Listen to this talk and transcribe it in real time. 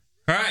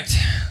All right,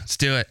 let's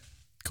do it.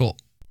 Cool.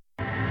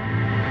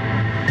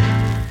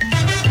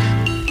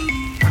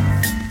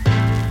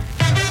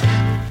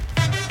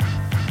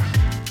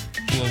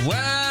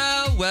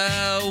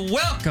 Well,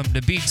 welcome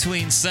to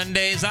Between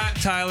Sundays. I'm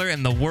Tyler,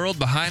 and the world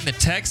behind the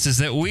text is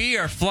that we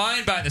are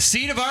flying by the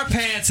seat of our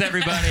pants,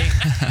 everybody.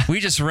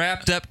 We just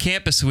wrapped up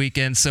campus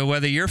weekend, so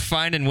whether you're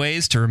finding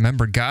ways to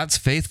remember God's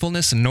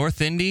faithfulness in North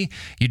Indy,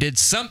 you did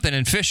something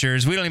in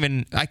Fishers.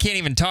 I can't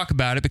even talk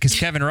about it because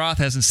Kevin Roth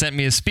hasn't sent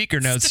me his speaker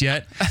notes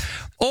yet.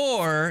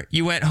 Or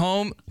you went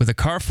home with a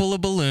car full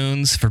of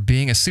balloons for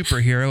being a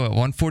superhero at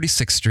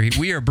 146th Street.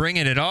 We are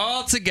bringing it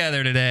all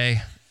together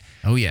today.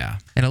 Oh, yeah.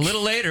 And a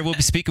little later, we'll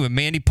be speaking with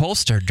Mandy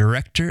Polster,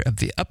 director of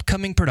the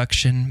upcoming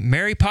production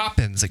Mary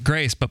Poppins at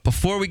Grace. But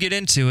before we get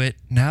into it,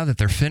 now that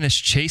they're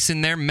finished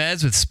chasing their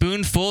meds with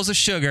spoonfuls of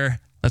sugar,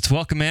 let's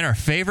welcome in our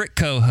favorite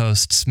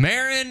co-hosts,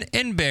 Maron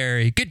and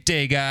Barry. Good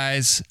day,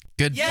 guys.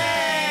 Good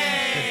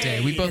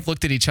day. We both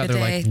looked at each other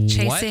like,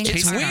 what?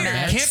 It's weird.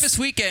 Campus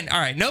weekend. All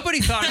right,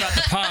 nobody thought about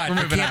the pod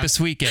for campus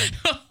weekend.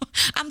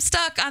 I'm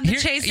stuck on the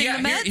chasing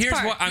the meds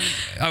part.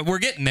 What we're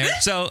getting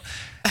there. So...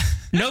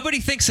 Nobody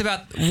thinks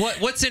about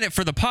what's in it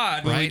for the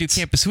pod when we do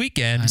campus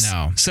weekends.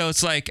 I know. So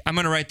it's like, I'm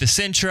going to write this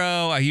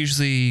intro. I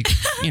usually,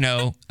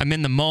 I'm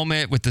in the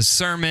moment with the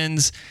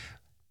sermons.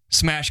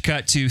 Smash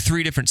cut to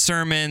 3 different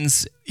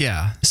sermons.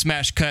 Yeah.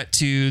 Smash cut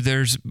to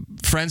there's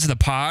friends of the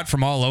pod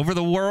from all over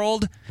the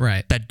world.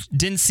 Right. That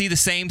didn't see the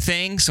same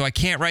thing. So I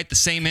can't write the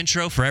same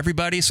intro for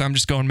everybody. So I'm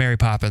just going Mary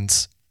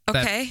Poppins.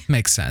 Okay. That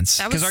makes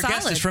sense. Because our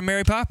guest is from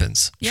Mary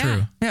Poppins. Yeah.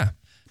 True. Yeah.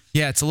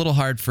 Yeah, it's a little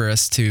hard for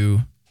us to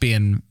be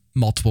in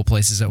multiple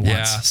places at once.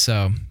 Yeah.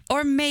 So,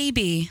 or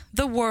maybe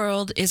the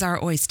world is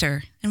our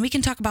oyster and we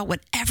can talk about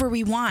whatever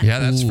we want. Yeah,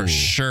 that's for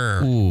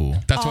sure. Ooh.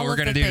 That's All what we're of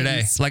going to the do today.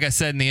 things. Like I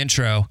said in the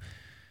intro,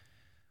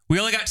 we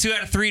only got 2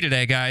 out of 3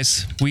 today,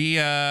 guys. We,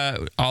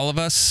 all of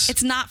us,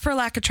 It's not for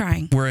lack of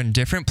trying. we're in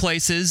different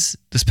places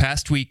this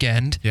past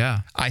weekend.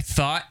 yeah. I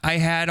thought I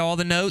had all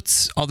the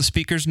notes, all the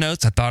speakers'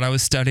 notes. I thought I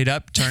was studied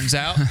up. Turns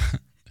out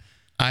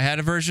I had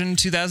a version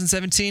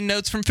 2017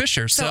 notes from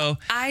Fisher. So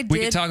we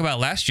can talk about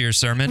last year's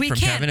sermon from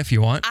Kevin if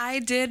you want. I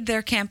did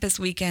their campus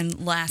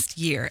weekend last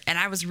year, and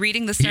I was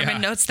reading the sermon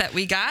notes that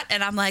we got,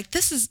 and I'm like,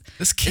 this is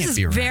can't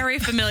be right. very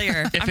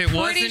familiar. I'm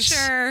pretty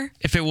sure.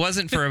 If it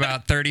wasn't for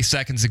about 30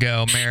 seconds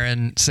ago,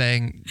 Maron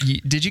saying,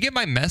 did you get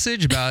my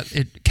message about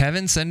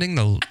Kevin sending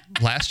the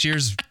last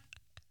year's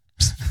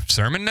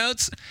sermon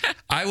notes?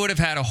 I would have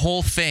had a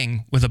whole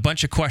thing with a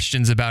bunch of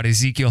questions about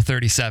Ezekiel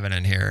 37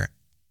 in here.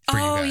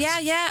 Oh,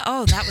 yeah.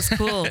 Oh, that was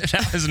cool.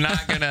 That was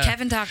not going to...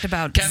 Kevin talked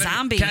about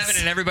zombies. Kevin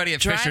and everybody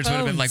at dry Fisher's would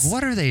have been like, bones.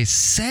 what are they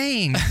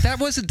saying? That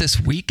wasn't this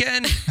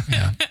weekend.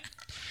 Yeah.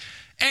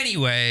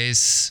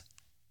 Anyways,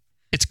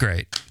 it's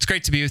great. It's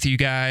great to be with you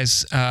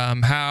guys.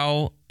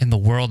 How in the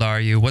world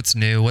are you? What's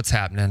new? What's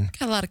happening?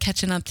 Got a lot of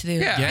catching up to do.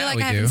 Yeah. I feel like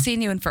we I haven't do.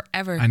 seen you in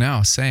forever. I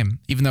know, same.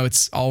 Even though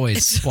it's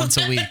always once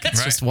a week. It's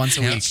Right. just once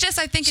a Yeah. week. It's just,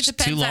 I think it It's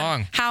depends too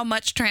long. on how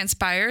much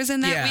transpires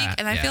in that Yeah, week.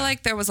 And I feel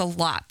like there was a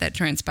lot that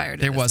transpired.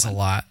 There was a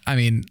lot. I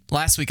mean,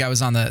 last week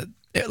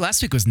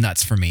last week was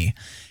nuts for me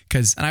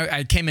because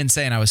I came in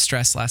saying I was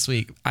stressed last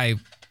week. I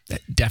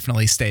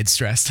definitely stayed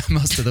stressed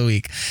most of the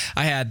week.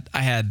 I had,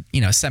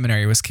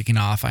 seminary was kicking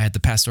off. I had the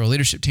pastoral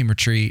leadership team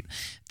retreat,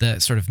 the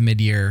sort of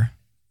mid-year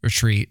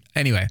retreat.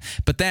 Anyway,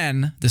 but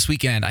then this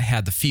weekend I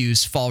had the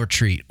Fuse Fall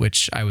Retreat,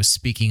 which I was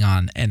speaking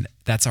on, and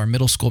that's our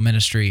middle school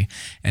ministry,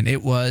 and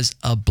it was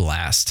a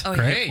blast. Oh,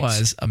 Great. It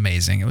was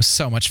amazing. It was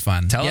so much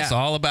fun. Tell us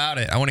all about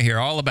it. I want to hear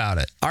all about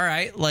it. All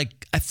right.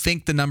 I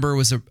think the number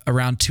was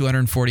around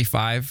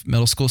 245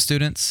 middle school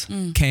students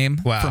came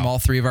from all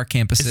 3 of our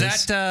campuses.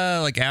 Is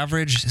that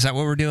average? Is that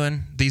what we're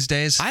doing these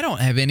days? I don't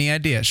have any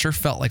idea. It sure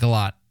felt like a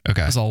lot.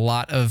 Okay. There's a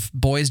lot of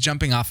boys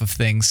jumping off of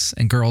things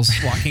and girls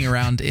walking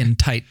around in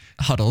tight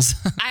huddles.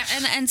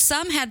 And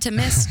some had to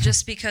miss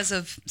just because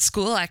of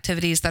school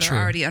activities that True.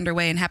 are already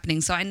underway and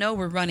happening. So I know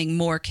we're running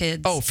more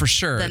kids. Oh, for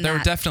sure. than There were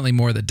that. definitely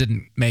more that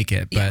didn't make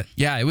it. But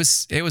yeah, it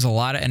was a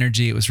lot of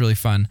energy. It was really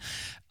fun.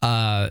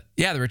 The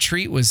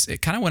retreat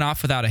it kind of went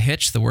off without a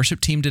hitch. The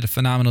worship team did a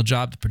phenomenal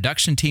job. The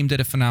production team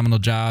did a phenomenal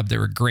job. There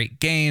were great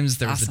games.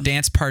 There was a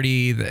dance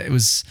party.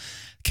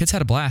 Kids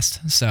had a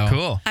blast. So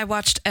Cool. I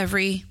watched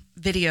every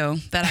video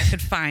that I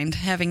could find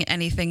having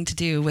anything to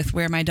do with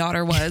where my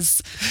daughter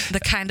was, the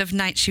kind of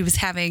night she was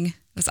having. It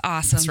was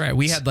awesome. That's right.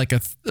 We had like a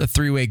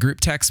 3-way group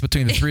text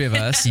between the 3 of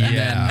us.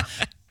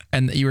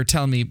 And you were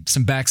telling me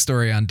some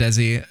backstory on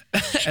Desi.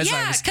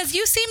 Yeah, because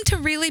you seem to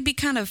really be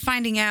kind of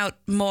finding out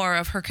more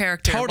of her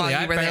character. Totally.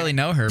 While you were I barely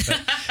there. know her, but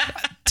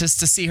just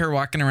to see her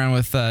walking around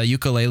with a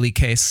ukulele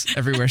case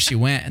everywhere she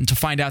went, and to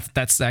find out that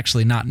that's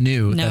actually not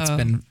new. No. That's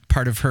been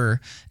part of her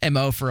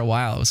MO for a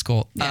while. It was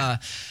cool. Yeah.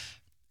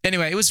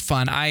 Anyway, it was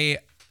fun.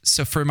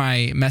 So for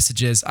my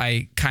messages,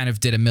 I kind of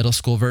did a middle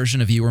school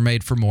version of You Were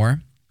Made for More.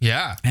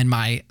 Yeah. And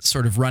my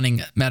sort of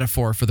running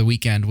metaphor for the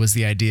weekend was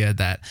the idea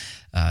that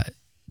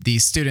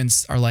these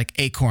students are like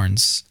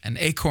acorns, and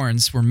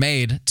acorns were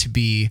made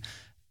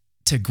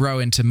to grow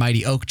into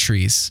mighty oak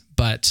trees,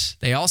 but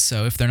they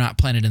also, if they're not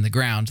planted in the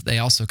ground, they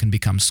also can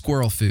become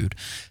squirrel food.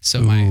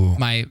 So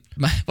my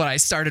what I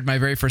started my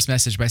very first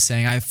message by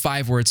saying, I have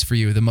 5 words for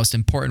you, the most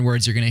important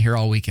words you're going to hear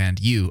all weekend.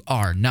 You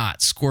are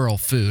not squirrel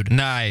food.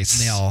 Nice.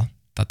 And they all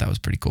thought that was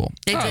pretty cool.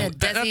 They did.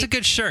 That's a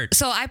good shirt.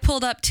 So I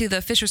pulled up to the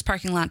Fisher's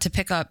parking lot to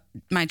pick up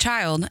my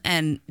child,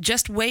 and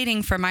just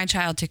waiting for my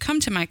child to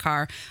come to my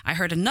car, I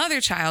heard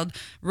another child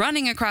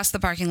running across the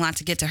parking lot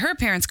to get to her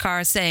parents'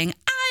 car saying,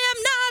 I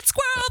am not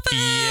squirrel food.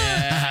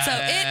 Yeah. So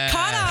it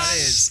caught on. That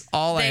is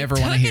all I They ever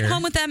want to took hear. it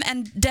home with them,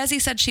 and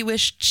Desi said she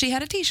wished she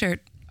had a T-shirt.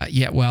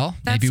 Yeah, well,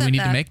 maybe we said need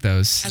to that. make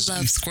those. I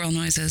love squirrel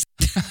noises.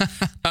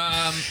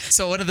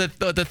 So one of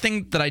the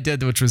thing that I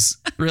did, which was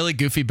really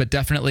goofy, but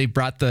definitely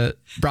brought the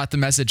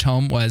message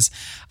home, was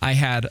I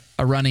had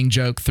a running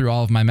joke through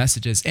all of my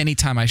messages.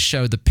 Anytime I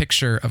showed the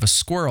picture of a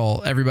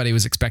squirrel, everybody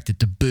was expected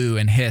to boo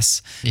and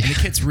hiss. And the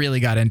kids really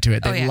got into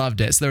it. They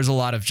loved it. So there was a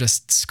lot of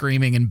just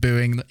screaming and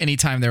booing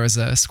anytime there was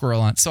a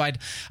squirrel on. So I'd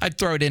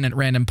throw it in at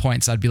random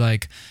points. I'd be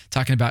like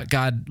talking about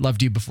God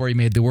loved you before he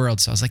made the world.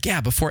 So I was like, yeah,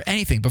 before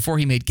anything, before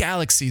he made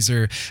galaxies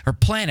or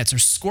planets or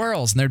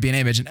squirrels, and there'd be an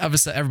image, and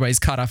obviously everybody's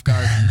caught off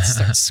guard and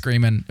starts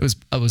screaming. It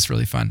was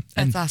really fun.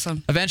 That's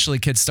awesome. Eventually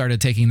kids started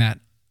taking that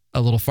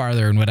a little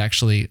farther and would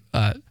actually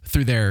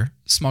through their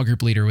small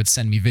group leader would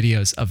send me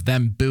videos of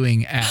them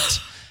booing at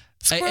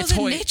Squirrels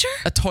in nature?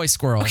 a toy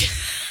squirrel. Okay.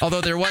 Although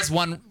there was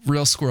one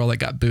real squirrel that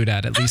got booed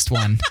at least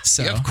one.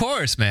 So Of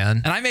course,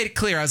 man. and I made it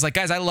clear. I was like,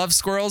 guys, I love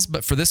squirrels,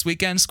 but for this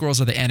weekend,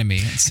 squirrels are the enemy.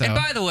 And so And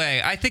by the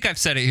way, I think I've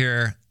said it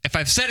here. If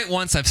I've said it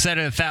once, I've said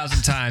it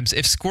 1,000 times.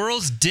 If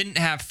squirrels didn't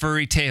have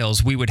furry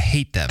tails, we would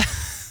hate them.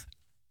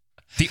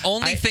 The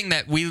only thing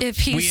that we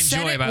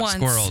enjoy about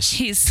squirrels.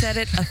 He's said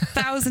it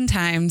 1,000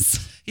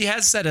 times. he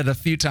has said it a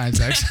few times,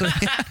 actually.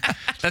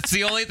 That's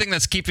the only thing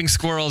that's keeping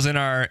squirrels in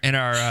our in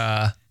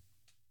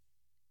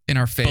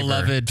our favor.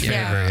 beloved favor.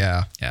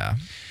 Yeah.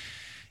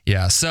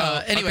 Yeah.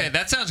 So anyway, okay,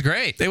 that sounds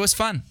great. It was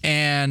fun.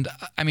 And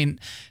I mean,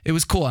 it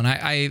was cool. And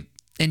I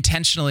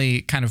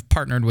intentionally kind of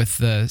partnered with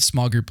the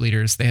small group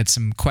leaders. They had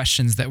some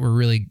questions that were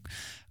really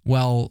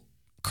well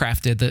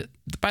crafted.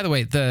 By the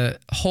way, the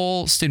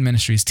whole student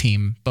ministries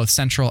team, both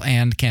central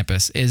and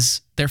campus,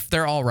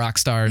 they're all rock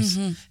stars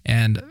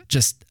and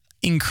just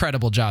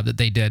incredible job that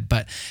they did.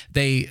 But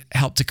they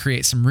helped to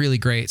create some really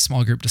great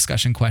small group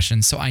discussion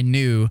questions. So I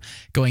knew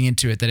going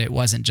into it that it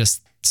wasn't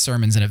just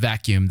sermons in a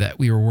vacuum, that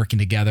we were working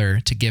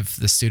together to give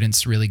the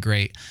students really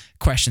great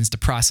questions to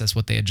process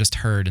what they had just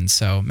heard. And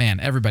so, man,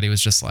 everybody was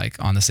just like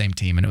on the same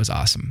team, and it was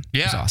awesome.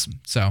 Yeah. It was awesome.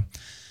 So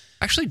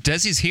Actually,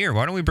 Desi's here.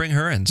 Why don't we bring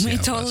her in? We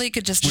totally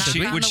could just knock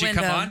on would the she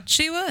window. come on?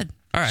 She would.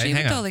 All right, she hang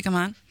would on. totally come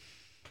on.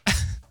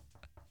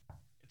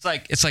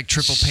 It's like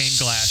triple pane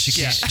glass. She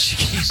can't. She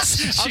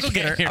can't. I'll go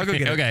get her. I'll go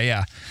get her. Okay,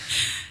 yeah.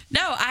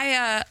 No,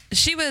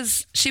 she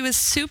was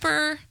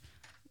super,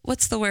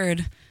 what's the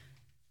word?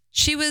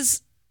 She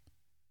was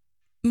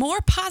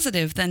more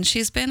positive than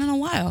she's been in a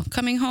while.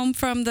 Coming home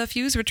from the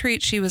Fuse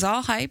retreat, she was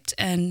all hyped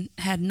and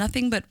had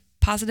nothing but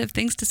positive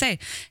things to say.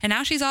 And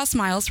now she's all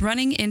smiles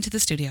running into the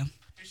studio.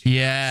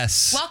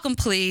 Yes. Welcome,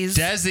 please.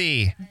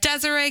 Desi,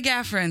 Desiree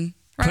Gaffron.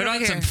 Right put over on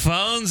here. some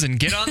phones and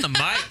get on the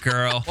mic,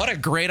 girl. what a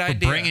great We're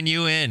idea. bringing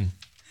you in.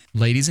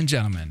 Ladies and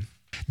gentlemen.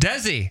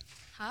 Desi,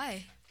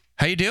 Hi.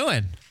 how you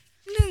doing?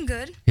 I'm doing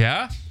good.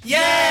 Yeah?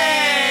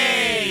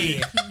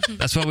 Yay!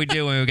 That's what we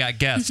do when we got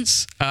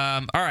guests.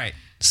 All right.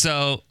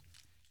 So,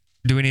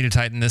 do we need to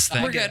tighten this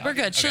thing? We're good. We're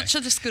good. She'll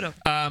just scoot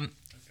over.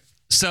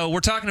 So, we're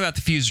talking about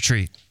the Fuse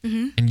retreat,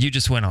 and you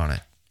just went on it.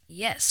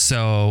 Yes.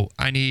 So,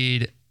 I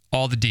need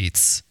all the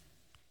deets.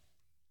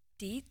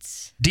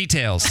 Deets.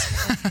 Details.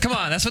 Come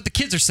on, that's what the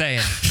kids are saying.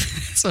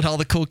 That's what all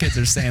the cool kids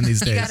are saying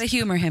these You days. gotta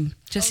humor him.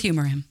 Just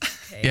humor him.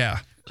 Okay. Yeah.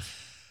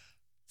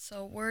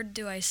 So where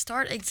do I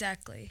start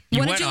exactly? You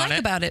What went did you on like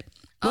it. about it?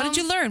 What did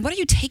you learn? What are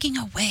you taking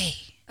away?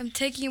 I'm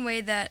taking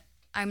away that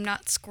I'm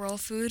not squirrel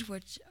food,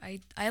 which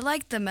I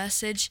like the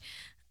message.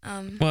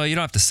 Well, you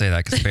don't have to say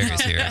that because Barry's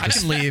here. I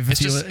can leave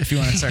if you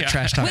want to start Yeah.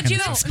 trash talking. Would you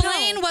this.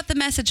 explain what the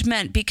message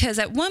meant? Because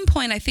at one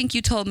point, I think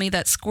you told me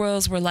that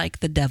squirrels were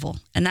like the devil.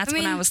 And that's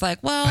when I was like,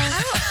 well, I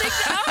don't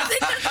think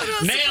that's what it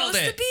was Nailed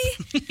supposed to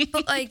be.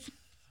 But like,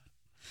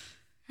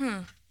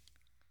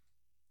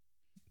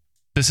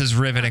 This is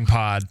riveting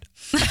pod.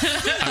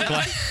 I'm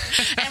glad.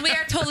 and we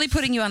are totally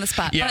putting you on the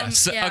spot. Yeah. But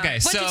So, yeah. okay.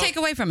 what'd So you take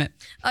away from it?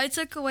 I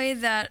took away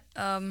that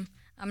I'm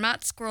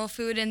not squirrel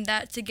food, and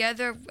that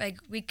together, like,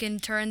 we can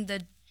turn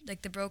the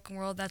broken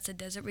world that's a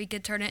desert, we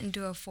could turn it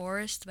into a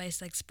forest by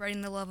like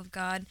spreading the love of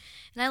God.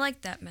 And I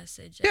like that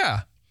message.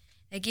 yeah.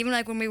 Like, even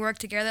like when we work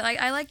together, like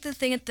I like the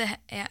thing at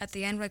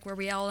the end, like where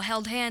we all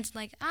held hands,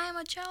 like I'm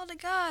a child of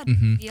God.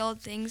 The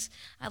old things,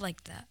 I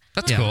like that.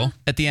 That's cool.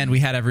 At the end,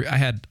 I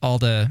had all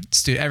the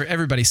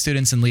everybody,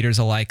 students and leaders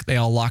alike. They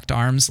all locked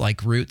arms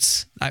like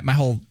roots. My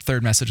whole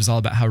third message was all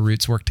about how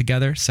roots work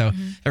together. So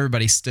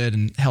everybody stood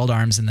and held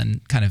arms and then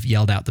kind of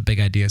yelled out the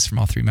big ideas from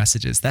all three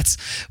messages. That's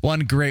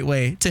one great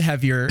way to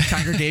have your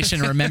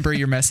congregation remember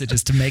your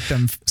messages, to make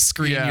them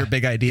scream Yeah. your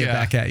big idea Yeah.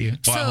 back at you.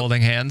 While So-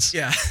 holding hands.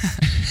 Yeah.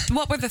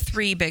 What were the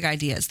three big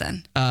ideas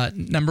then?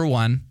 Number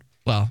one,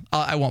 well,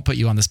 I won't put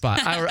you on the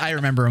spot. I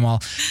remember them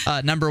all.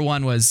 Number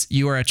 1 was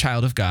you are a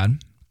child of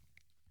God.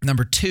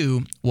 Number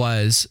 2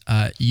 was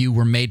you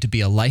were made to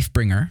be a life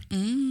bringer.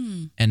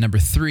 And number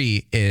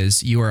 3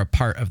 is you are a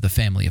part of the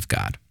family of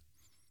God.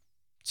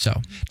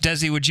 So,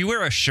 Desi, would you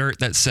wear a shirt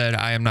that said,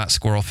 I am not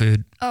squirrel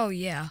food? Oh,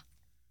 yeah.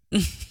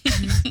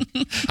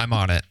 I'm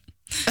on it.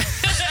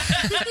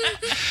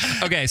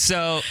 Okay,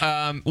 so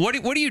what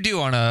do you do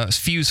on a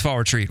Fuse Fall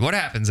Retreat? What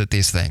happens at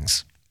these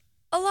things?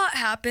 A lot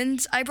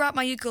happens. I brought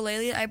my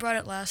ukulele. I brought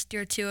it last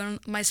year, too, and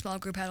my small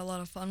group had a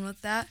lot of fun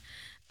with that.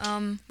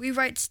 We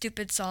write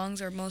stupid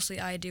songs, or mostly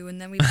I do,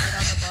 and then we play it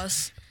on the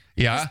bus.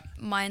 Yeah? Just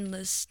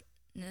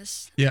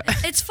mindlessness. Yeah.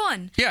 It's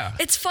fun. Yeah.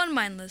 It's fun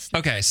mindlessness.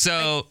 Okay,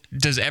 so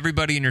does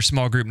everybody in your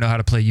small group know how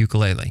to play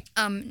ukulele?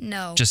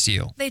 No. Just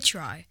you? They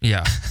try.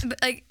 Yeah.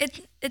 But, like,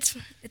 it's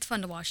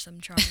fun to watch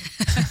them try.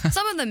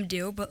 Some of them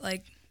do, but,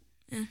 like...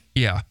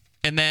 Yeah.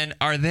 And then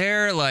are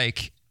there,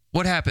 like...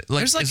 What happened?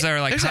 Like, is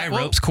there like high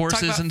ropes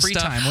courses and free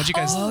stuff? time. What'd you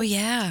guys? Oh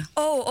yeah.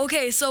 Oh,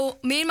 okay. So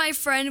me and my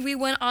friend, we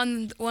went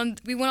on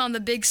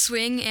the big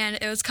swing, and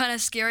it was kind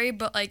of scary,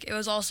 but like it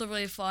was also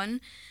really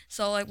fun.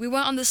 So like we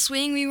went on the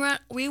swing, we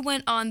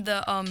went on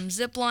the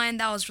zip line.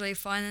 That was really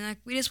fun, and like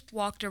we just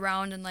walked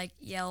around and like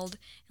yelled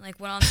and like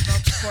went on the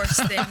ropes course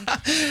thing.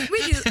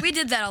 We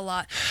did that a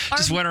lot.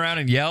 Just went around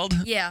and yelled?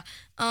 Yeah.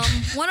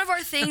 One of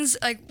our themes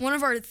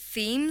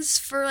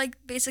for like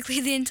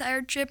basically the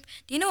entire trip.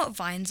 Do you know what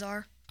vines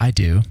are? I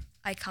do.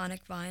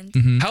 Iconic vines.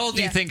 How old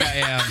do you think I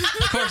am?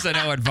 Of course I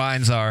know what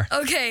vines are.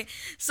 Okay,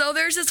 so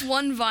there's this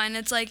one vine.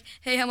 It's like,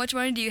 hey, how much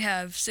money do you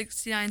have?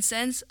 69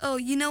 cents? Oh,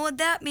 you know what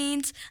that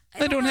means?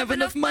 I don't have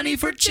enough money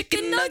for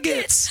chicken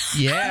nuggets.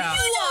 Yeah.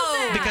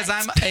 Whoa! Because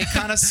I'm a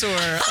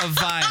connoisseur of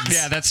vines.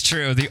 Yeah, that's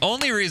true. The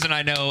only reason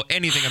I know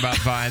anything about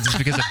vines is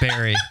because of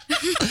Barry.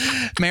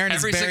 Maron is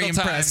Every very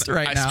single time impressed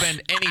right now. I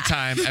spend any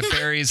time at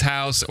Barry's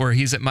house or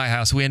he's at my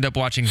house, we end up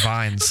watching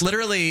vines.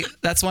 Literally,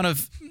 that's one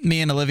of me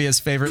and Olivia's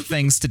favorite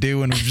things to do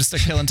when we're just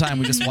killing time.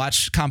 We just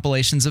watch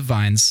compilations of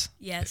vines.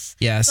 Yes.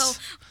 Yes.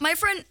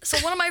 So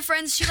one of my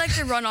friends, she liked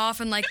to run off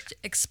and like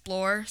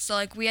explore. So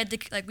like we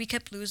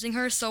kept losing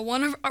her. So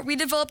we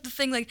developed the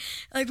thing like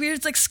we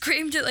just like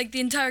screamed at like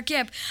the entire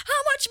camp,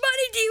 how much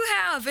money do you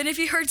have? And if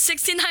you heard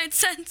 69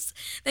 cents,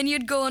 then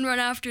you'd go and run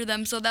after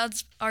them. So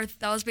that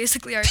was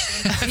basically our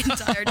thing the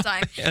entire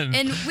time.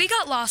 And we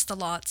got lost a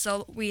lot,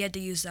 so we had to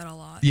use that a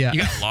lot. Yeah.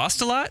 You got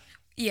lost a lot?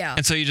 Yeah.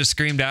 And so you just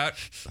screamed out,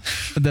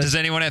 does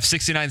anyone have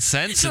 69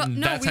 cents? And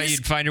No, that's how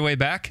you'd find your way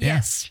back?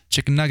 Yes.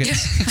 Chicken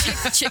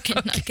nuggets. Chicken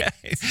nugget.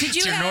 Did you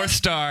It's your have, North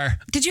Star.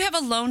 Did you have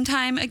alone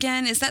time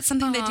again? Is that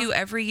something they do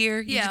every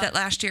year? You Yeah. did that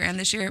last year and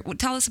this year. Well,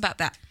 tell us about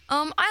that.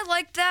 I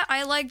like that.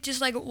 I like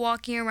just like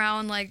walking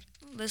around, like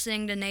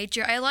listening to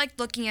nature. I like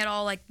looking at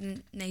all like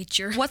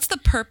nature. What's the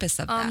purpose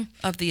of that?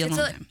 Of the alone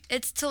time?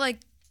 It's to like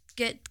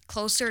get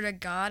closer to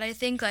God. I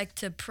think like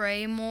to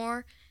pray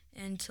more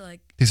and to like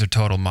These are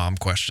total mom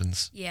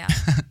questions. yeah.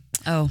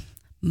 Oh,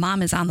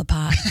 mom is on the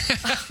pod.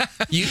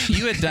 you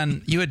had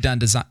done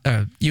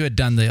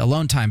the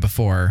alone time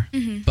before,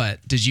 but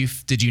did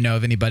you know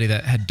of anybody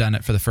that had done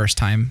it for the first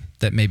time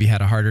that maybe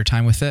had a harder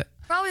time with it?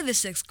 Probably the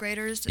 6th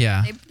graders.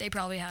 Yeah. They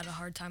probably had a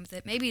hard time with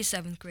it. Maybe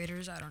 7th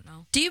graders. I don't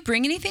know. Do you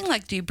bring anything?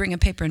 Like, do you bring a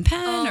paper and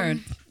pen or?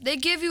 They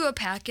give you a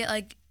packet.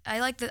 Like I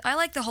like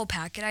the whole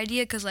packet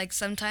idea because like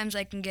sometimes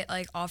I can get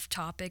like off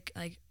topic.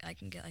 Like I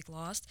can get like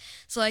lost.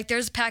 So like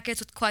there's packets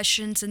with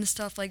questions and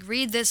stuff like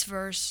read this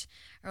verse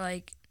or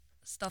like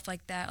stuff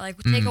like that. Like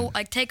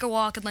take a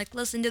walk and like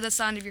listen to the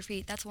sound of your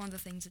feet. That's one of the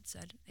things it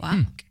said.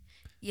 Wow.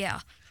 Yeah.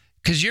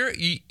 Because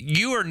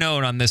you are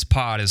known on this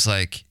pod as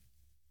like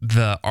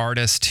the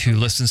artist who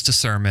listens to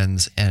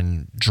sermons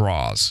and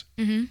draws.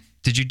 Mm-hmm.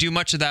 Did you do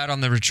much of that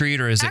on the retreat,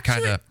 or is it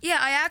kind of? Yeah,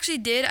 I actually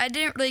did. I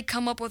didn't really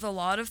come up with a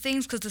lot of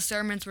things because the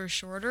sermons were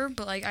shorter,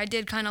 but like I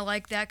did kind of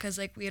like that because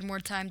like we had more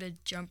time to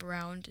jump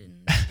around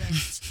and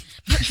dance.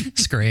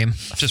 Scream,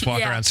 just walk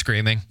Yeah. around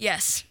screaming.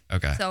 Yes.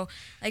 Okay. So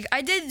like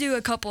I did do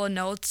a couple of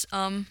notes.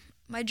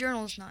 My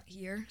journal's not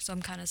here, so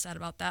I'm kind of sad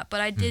about that. But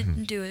I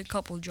did do a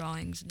couple of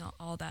drawings and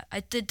all that. I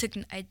did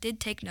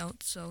take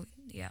notes. So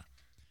yeah.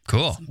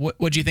 Cool.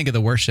 What do you think of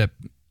the worship?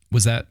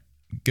 Was that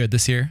good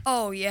this year?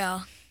 Oh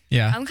yeah.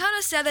 Yeah. I'm kind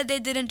of sad that they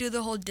didn't do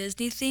the whole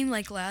Disney theme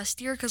like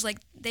last year, because like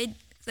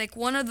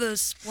one of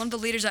the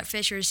leaders at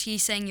Fisher's, he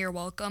sang "You're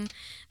Welcome"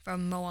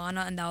 from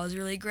Moana, and that was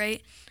really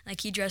great. Like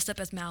he dressed up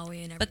as Maui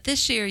and everything. But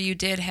this year you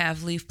did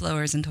have leaf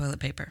blowers and toilet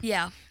paper.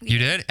 Yeah. You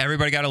did?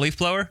 Everybody got a leaf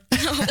blower?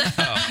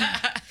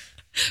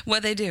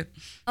 What'd they do?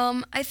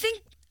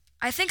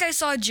 I think I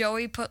saw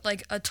Joey put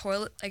like a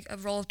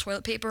roll of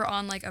toilet paper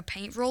on like a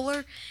paint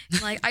roller,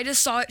 and like I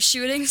just saw it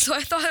shooting, so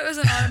I thought it was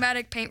an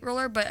automatic paint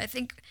roller, but I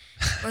think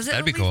was it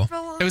That'd a be leaf cool.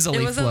 blower? It was a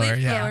leaf blower.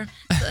 Yeah.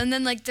 And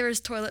then like there was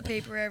toilet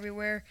paper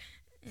everywhere,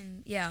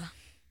 and yeah.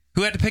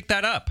 Who had to pick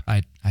that up?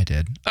 I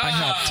did. I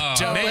helped.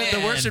 Joe, man.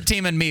 the worship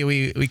team and me,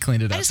 we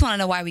cleaned it I up. just want to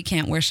know why we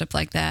can't worship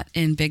like that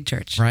in big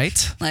church.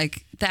 Right?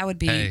 Like that would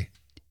be Hey.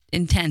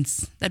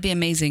 intense. That'd be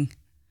amazing.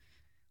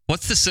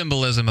 What's the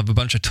symbolism of a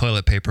bunch of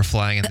toilet paper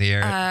flying in the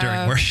air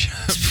during worship?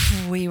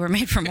 We were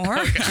made for more.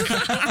 All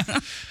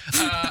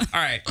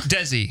right,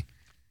 Desi,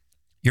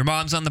 your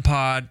mom's on the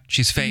pod.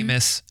 She's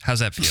famous. How's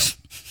that feel?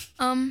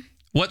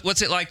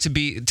 What's it like to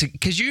be,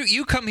 because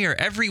you come here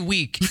every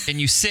week and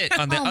you sit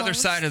on the other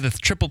side of the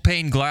triple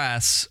pane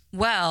glass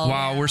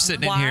while we're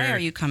sitting in here. Why are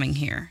you coming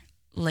here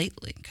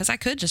lately? Because I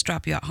could just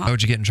drop you out home. Oh,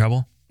 would you get in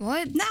trouble?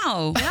 What?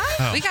 No.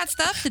 We got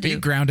stuff to Are do. you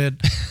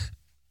grounded?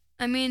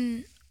 I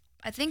mean,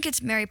 I think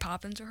it's Mary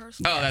Poppins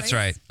rehearsal. Oh, that's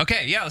right.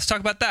 Okay, yeah, let's talk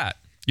about that.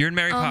 You're in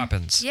Mary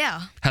Poppins.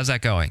 Yeah. How's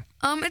that going?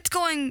 It's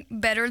going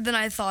better than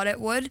I thought it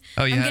would.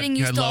 Oh, you I'm had, getting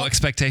you used had to low all-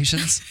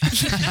 expectations?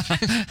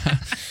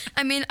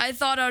 I mean, I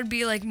thought I would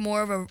be like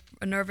more of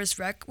a nervous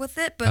wreck with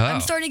it, but Oh.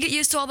 I'm starting to get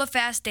used to all the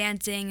fast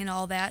dancing and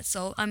all that,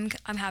 so I'm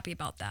happy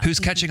about that. Who's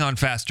catching on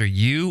faster,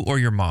 you or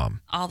your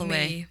mom? All the Me.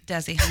 way.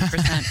 Desi,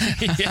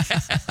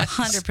 100%.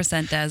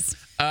 100% Des.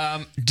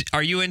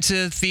 Are you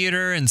into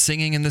theater and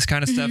singing and this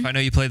kind of stuff? I know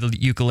you play the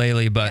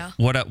ukulele, but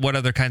what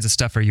other kinds of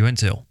stuff are you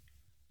into?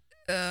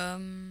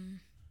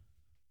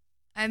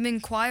 I'm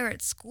in choir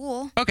at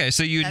school. Okay,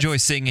 so you enjoy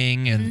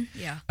singing, and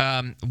Yeah.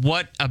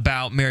 what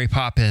about Mary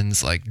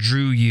Poppins like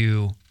drew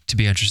you to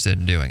be interested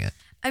in doing it?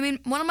 I mean,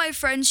 one of my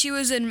friends, she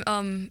was in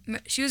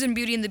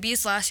Beauty and the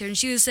Beast last year, and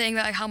she was saying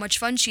that like how much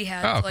fun she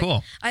had. Oh, So, like,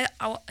 cool.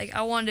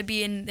 I wanted to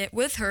be in it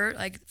with her.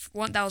 Like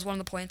that was one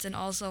of the points, and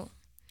also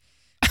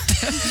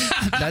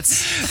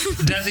That's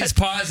Desi's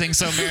pausing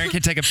so Mary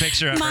can take a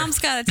picture of Mom's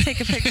got to take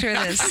a picture of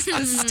this.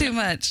 This is too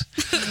much.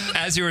 her.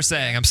 As you were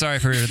saying, I'm sorry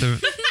for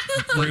the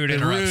rude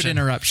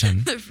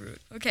interruption. the fruit.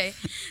 Okay,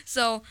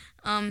 so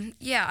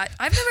yeah,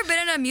 I've never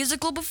been in a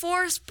musical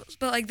before,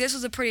 but like this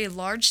was a pretty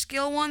large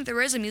scale one.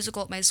 There is a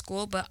musical at my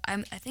school, but I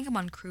think I'm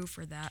on crew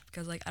for that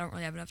because like I don't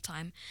really have enough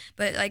time.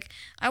 But like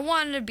I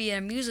wanted to be in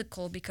a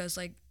musical because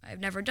like I've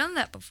never done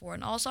that before,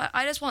 and also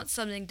I just want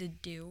something to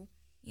do.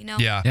 You know?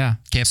 Yeah.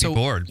 Can't be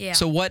bored. Yeah.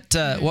 So what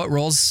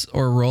roles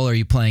or role are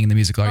you playing in the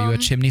musical? Are you a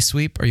chimney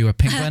sweep? Are you a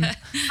penguin?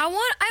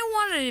 I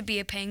wanted to be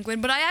a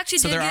penguin, but I actually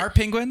So did there get- are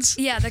penguins?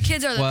 Yeah, the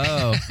kids are the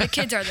Whoa. the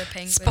kids are the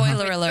penguins.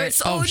 Spoiler Wait,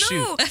 alert. Oh,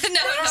 shoot.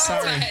 no.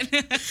 Sorry.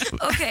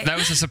 Okay. That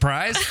was a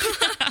surprise?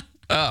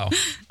 Oh.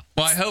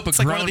 Well, I hope a It's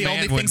like grown one of the man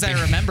only wouldn't things be.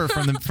 I remember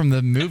from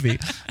the movie.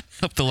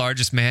 Hope the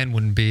largest man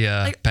wouldn't be a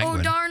Like, penguin.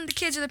 oh darn, the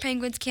kids are the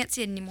penguins. Can't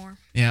see it anymore.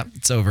 Yeah,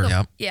 it's over.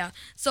 Yep. Yeah.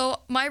 So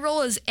my role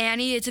is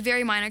Annie. It's a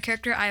very minor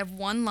character. I have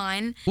one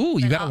line. Ooh,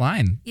 you But, got a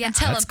line. Yeah.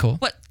 Tell That's him. cool.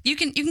 What you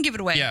can give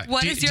it away. Yeah.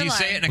 What is do your you line?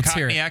 say it in a Let's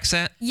hear Cockney it.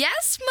 accent?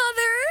 Yes,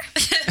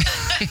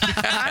 mother.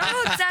 I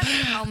don't know exactly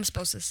how I'm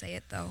supposed to say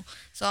it though,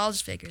 so I'll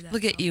just figure that.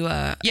 We'll get out. you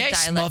a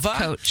Yes, dialect mother.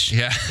 coach.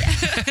 Yeah.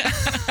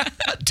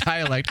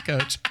 Dialect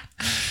coach.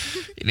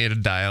 You need a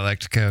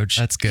dialect coach.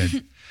 That's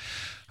good.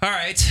 All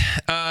right.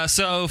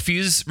 So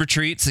Fuse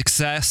retreat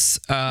success.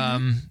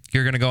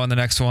 You're gonna go on the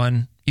next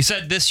one. You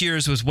said this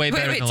year's was way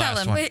better Wait, than the tell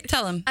last him. one.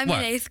 Tell him. I'm What?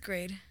 in 8th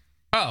grade.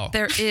 Oh.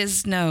 There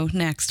is no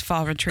next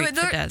fall retreat Wait,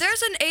 for Des.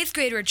 there's an 8th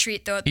grade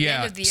retreat though at the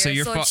end Yeah. of the year. So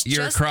you're it's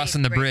you're just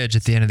crossing 8th the grade. bridge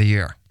at the end of the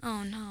year.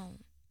 Oh no,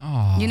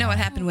 Oh. You know what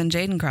happened when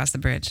Jaden crossed the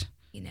bridge?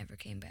 he never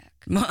came back.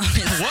 What?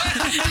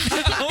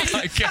 Oh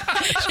my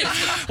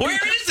gosh. Where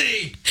is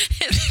he?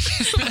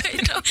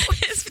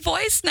 His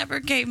voice never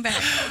came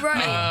back.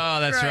 Right. Oh,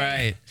 that's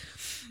right.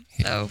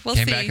 So we'll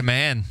Came see back a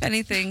man. if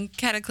anything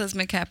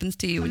cataclysmic happens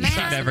to you when you Man.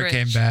 cross the Never bridge.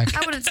 came back.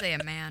 I wouldn't say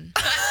a man.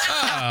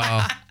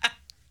 Oh.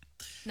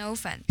 No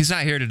offense. He's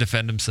not here to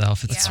defend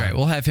himself. It's Yeah. That's right.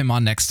 We'll have him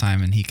on next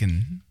time and he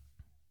can.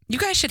 You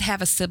guys should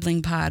have a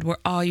sibling pod where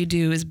all you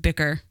do is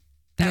bicker.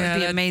 That Yeah, would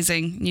be that-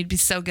 amazing. You'd be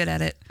so good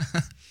at it.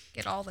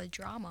 Get all the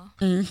drama.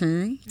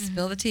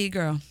 Spill the tea,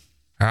 girl.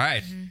 All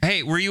right.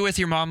 Hey, were you with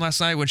your mom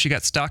last night when she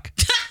got stuck?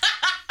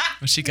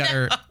 When she got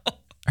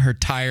her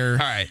tire. All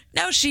right.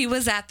 No, she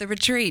was at the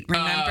retreat,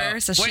 remember?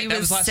 So wait, she that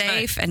was was last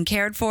safe and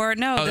cared for.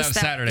 No, Oh, that was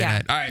Saturday yeah,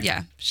 night. All right.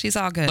 Yeah, she's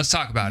all good. Let's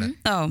talk about it.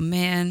 Oh,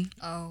 man.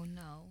 Oh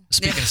no.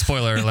 Speaking of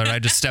spoiler alert, I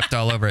just stepped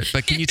all over it.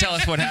 But can you tell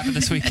us what happened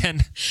this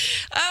weekend?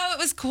 Oh, it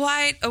was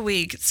quite a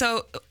week.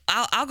 So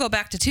I'll go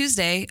back to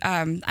Tuesday.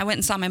 I went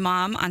and saw my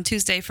mom on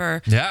Tuesday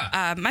for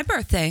my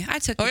birthday. I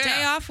took the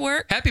day off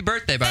work. Happy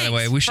birthday, by the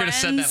way. Thanks, We should have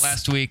said that friends.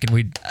 last week,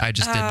 and I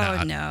just did not.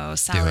 Oh, no. do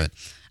Solid.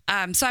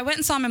 it. So I went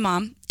and saw my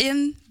mom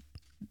in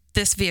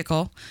this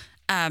vehicle.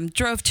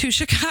 Drove to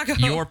Chicago.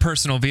 Your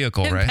personal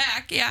vehicle, and right?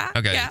 back, yeah.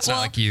 Okay, yeah, it's not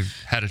like you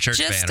had a church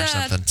just, van or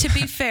something. to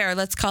be fair,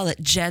 let's call it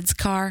Jed's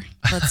car.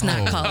 Let's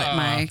not call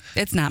it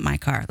it's not my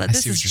car.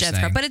 This see is what you're Jed's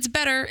car, saying. but it's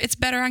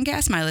better on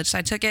gas mileage. So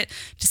I took it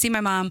to see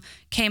my mom,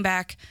 came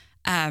back,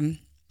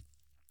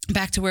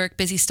 back to work,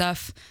 busy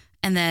stuff.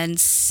 And then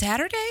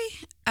Saturday,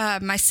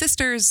 my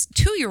sister's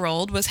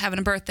 2-year-old was having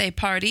a birthday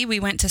party. We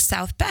went to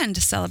South Bend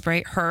to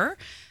celebrate her.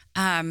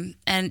 And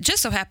it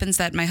just so happens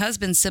that my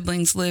husband's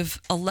siblings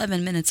live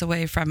 11 minutes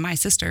away from my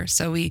sister.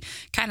 So we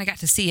kind of got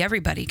to see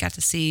everybody. Got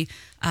to see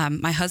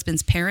my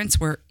husband's parents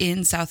were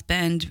in South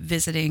Bend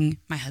visiting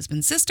my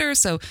husband's sister.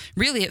 So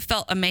really it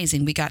felt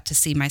amazing. We got to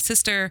see my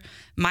sister.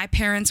 My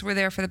parents were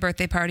there for the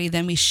birthday party.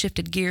 Then we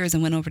shifted gears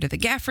and went over to the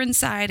Gaffron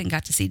side and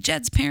got to see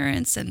Jed's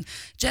parents and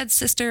Jed's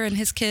sister and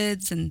his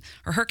kids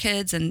or her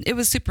kids. And it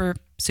was super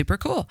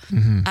cool.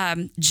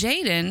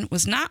 Jaden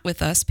was not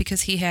with us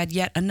because he had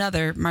yet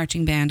another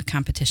marching band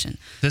competition.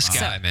 This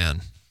guy,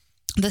 man.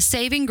 The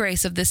saving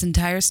grace of this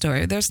entire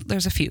story, there's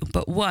a few,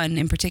 but one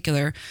in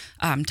particular,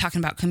 talking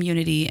about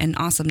community and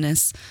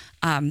awesomeness.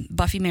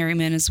 Buffy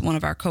Merriman is one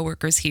of our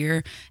coworkers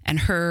here,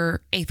 and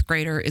her 8th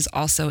grader is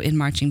also in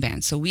marching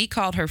band. So we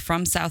called her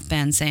from South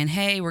Bend saying,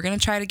 hey, we're going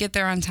to try to get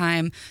there on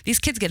time. These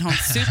kids get home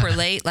super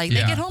late. Like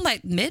they get home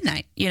like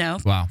midnight,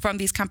 from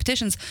these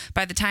competitions.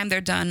 By the time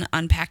they're done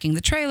unpacking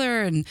the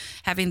trailer and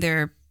having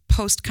their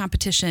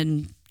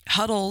post-competition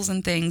huddles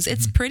and things,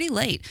 it's pretty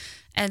late.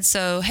 And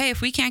so, hey, if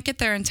we can't get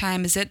there in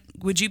time,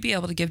 would you be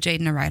able to give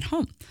Jaden a ride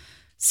home?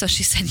 So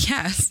she said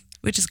yes,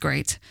 which is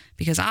great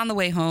because on the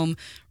way home,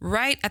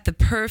 right at the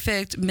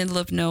perfect middle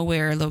of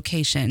nowhere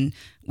location,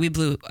 we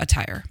blew a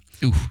tire.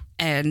 Ooh.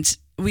 And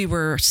we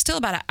were still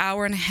about an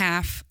hour and a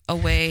half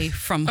away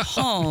from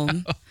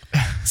home.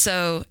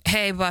 So,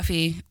 hey,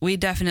 Buffy, we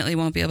definitely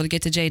won't be able to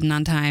get to Jaden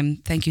on time.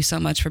 Thank you so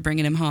much for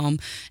bringing him home.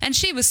 And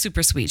she was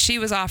super sweet. She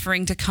was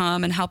offering to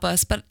come and help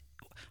us, but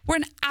we're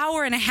an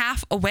hour and a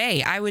half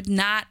away. I would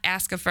not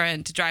ask a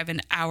friend to drive an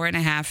hour and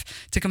a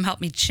half to come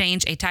help me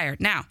change a tire.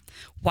 Now,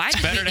 why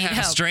did better we to need have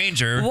help? a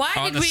stranger Why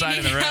on did the we side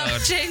of need the help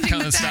road changing come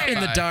the and stop tire?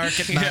 In the dark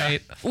at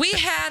night. We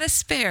had a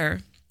spare.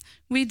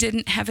 We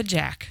didn't have a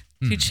jack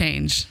to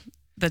change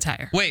the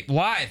tire. Wait,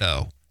 why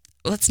though?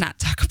 Let's not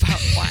talk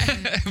about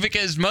why.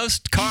 Because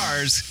most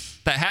cars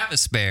that have a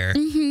spare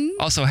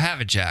also have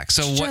a jack.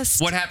 So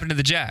what happened to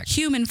the jack?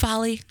 Human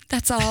folly.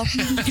 That's all.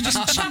 You can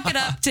just chalk it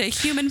up to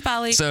human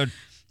folly. So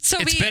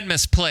it's been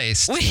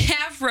misplaced. We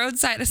have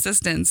roadside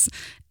assistance,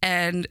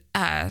 and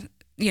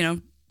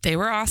they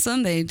were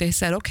awesome. They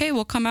said, okay,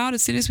 we'll come out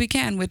as soon as we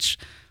can, which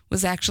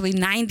was actually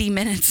 90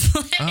 minutes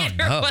later.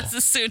 Was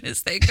as soon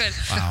as they could.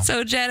 Wow.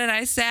 So Jen and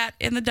I sat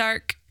in the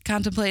dark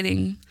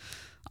contemplating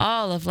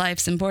all of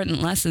life's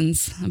important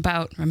lessons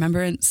about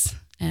remembrance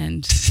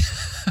and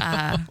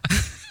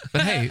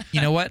But hey,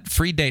 you know what?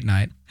 Free date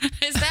night.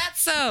 is that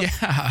so?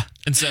 Yeah.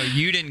 And so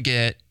you didn't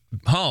get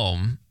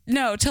home.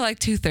 No, till like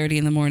 2:30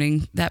 in the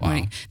morning that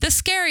morning. The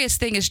scariest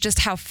thing is just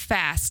how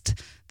fast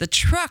the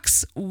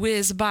trucks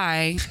whiz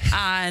by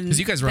on. Because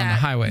you guys were on the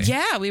highway.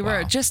 Yeah, we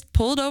were just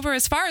pulled over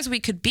as far as we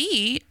could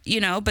be,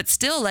 but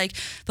still like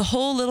the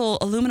whole little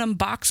aluminum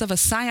box of a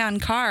Scion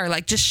car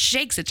like just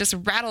shakes. It just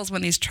rattles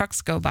when these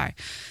trucks go by.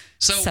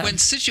 So when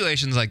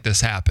situations like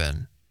this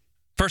happen,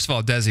 first of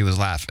all, Desi was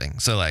laughing.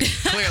 So like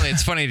clearly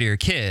it's funny to your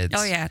kids.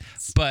 Oh yeah,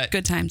 but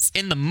good times.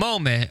 In the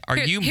moment, are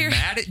you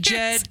mad at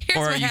Jed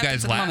or are you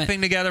guys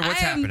laughing together? What's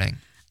happening?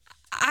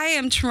 I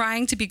am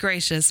trying to be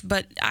gracious,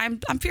 but I'm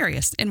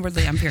furious.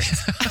 Inwardly, I'm furious.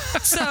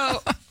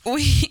 So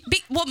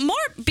more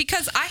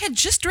because I had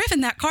just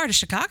driven that car to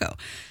Chicago,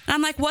 and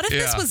I'm like, what if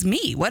this was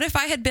me? What if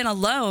I had been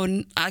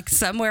alone, like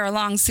somewhere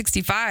along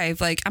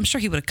 65? Like, I'm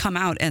sure he would have come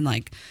out and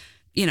like,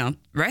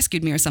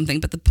 rescued me or something.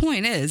 But the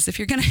point is, if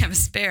you're going to have a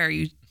spare,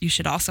 you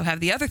should also have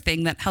the other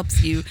thing that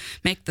helps you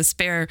make the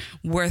spare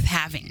worth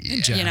having.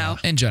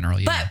 In general,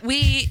 yeah. But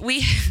we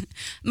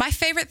my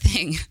favorite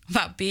thing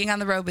about being on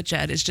the road with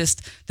Jed is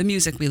just the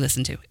music we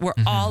listen to. We're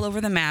all over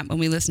the map when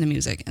we listen to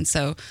music. And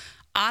so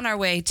on our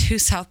way to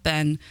South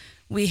Bend,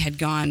 we had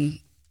gone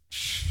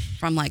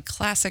from like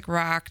classic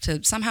rock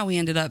to somehow we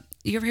ended up,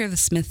 you ever hear the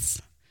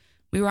Smiths?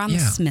 We were on the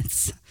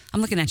Smiths. I'm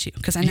looking at you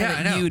because I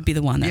know you would be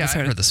the one that was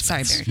heard of the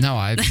Sorry, Smiths. Barry. No,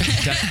 I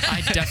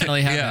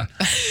definitely haven't.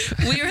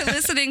 We were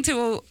listening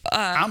to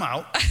I'm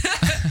out.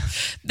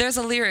 there's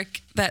a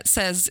lyric that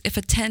says, if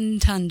a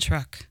 10-ton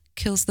truck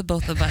kills the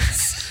both of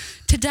us,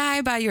 to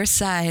die by your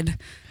side,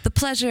 the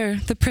pleasure,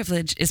 the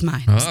privilege is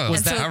mine. Oh,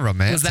 was that how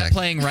romantic? Was that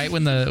playing right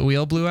when the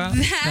wheel blew out?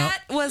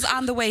 That was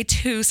on the way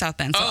to South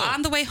Bend. So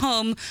on the way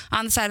home,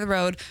 on the side of the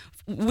road,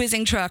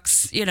 whizzing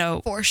trucks,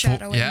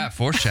 Foreshadowing.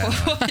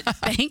 Foreshadowing.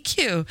 Thank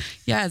you.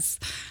 Yes.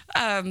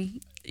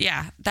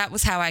 That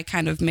was how I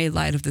kind of made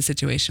light of the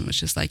situation. Was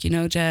just like,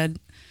 Jed,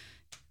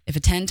 if a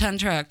 10-ton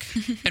truck.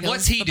 And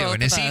what's he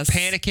doing? Is he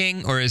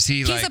panicking or is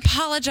he He's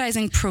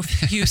apologizing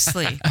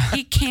profusely.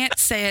 He can't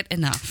say it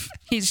enough.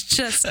 He's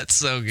just That's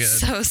so good.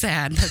 So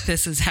sad that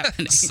this is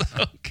happening. So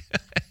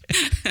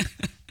good.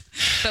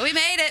 But we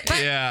made it.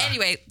 But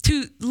anyway,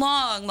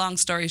 long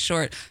story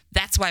short,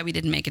 that's why we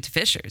didn't make it to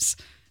Fisher's.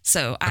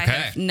 So I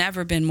have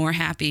never been more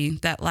happy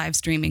that live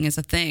streaming is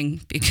a thing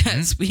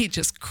because we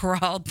just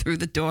crawled through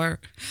the door.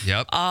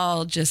 Yep.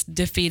 All just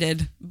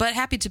defeated, but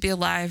happy to be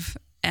alive.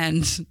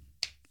 And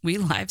we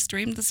live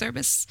streamed the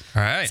service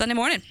Sunday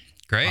morning.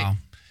 Great. Wow.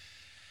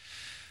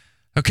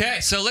 Okay,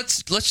 so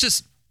let's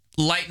just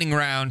lightning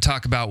round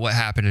talk about what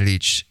happened at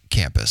each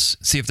campus.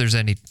 See if there's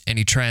any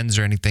trends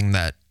or anything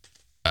that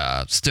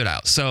stood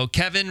out. So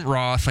Kevin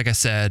Roth, like I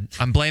said,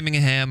 I'm blaming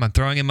him. I'm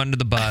throwing him under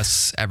the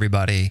bus.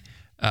 Everybody.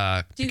 Do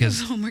you Because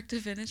have homework to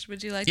finish?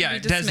 Would you like yeah, to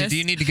be dismissed? Desi, do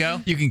you need to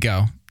go? You can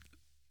go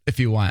if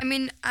you want. I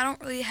mean, I don't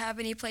really have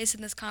any place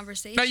in this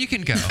conversation. No, you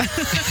can go.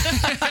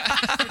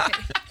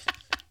 Okay.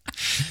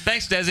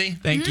 Thanks, Desi.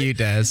 Thank you,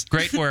 Des.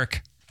 Great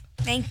work.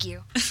 Thank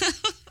you.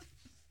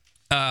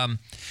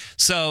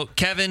 So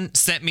Kevin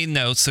sent me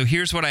notes. So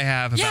here's what I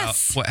have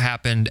Yes. about what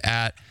happened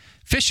at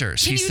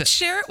Fisher's. Can He you said,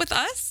 share it with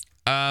us?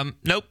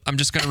 nope. I'm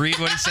just going to read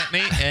what he sent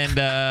me.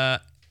 And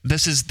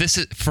this is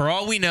for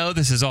all we know,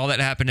 this is all that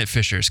happened at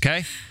Fisher's.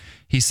 Okay.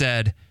 He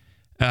said,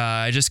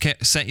 I just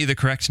sent you the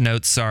correct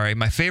notes. Sorry.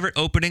 My favorite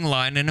opening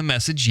line in a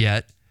message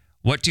yet.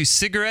 What do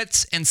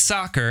cigarettes and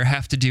soccer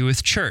have to do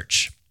with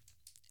church?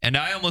 And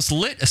I almost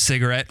lit a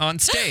cigarette on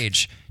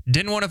stage.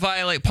 Didn't want to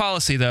violate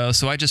policy, though,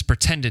 so I just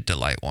pretended to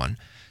light one.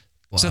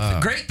 So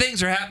great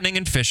things are happening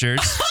in Fisher's.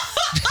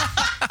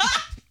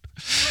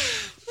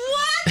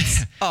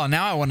 What? Oh,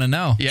 now I want to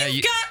know. Yeah,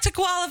 You got to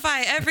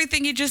qualify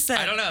everything you just said.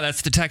 I don't know.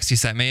 That's the text he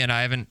sent me, and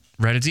I haven't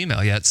read his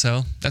email yet.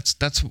 So that's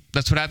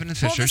what happened in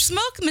Well, the Fisher's.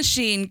 smoke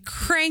machine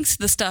cranks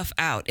the stuff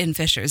out in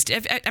Fisher's.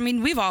 I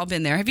mean, we've all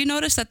been there. Have you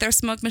noticed that their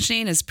smoke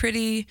machine is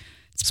pretty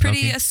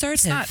Smoky?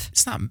 assertive?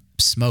 It's not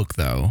smoke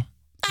though.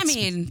 I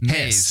mean,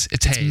 Haze.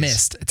 It's haze.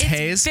 Mist. It's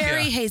haze.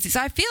 very hazy. So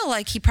I feel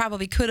like he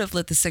probably could have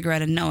lit the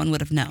cigarette and no one would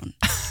have known.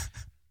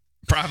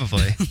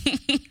 Probably.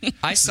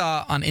 I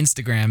saw on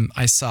Instagram,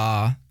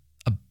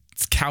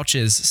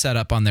 couches set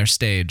up on their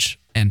stage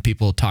and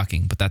people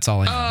talking, but that's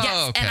all I know.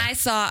 Yes, okay. and I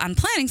saw on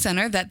Planning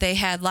Center that they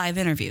had live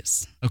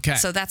interviews. Okay.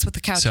 So that's what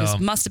the couches So-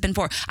 must have been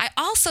for. I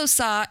also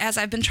saw, as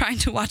I've been trying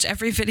to watch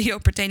every video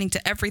pertaining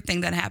to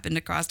everything that happened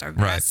across our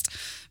vast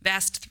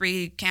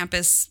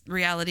 3-campus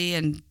reality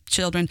and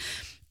children,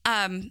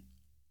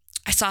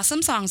 I saw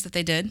some songs that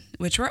they did,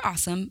 which were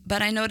awesome,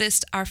 but I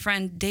noticed our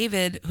friend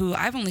David, who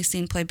I've only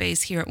seen play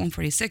bass here at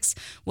 146,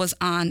 was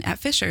on at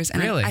Fisher's.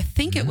 And Really? I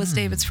think it was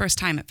David's first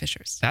time at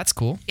Fisher's. That's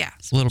cool. Yeah.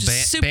 Little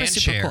just super, band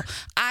super share. cool.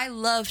 I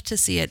love to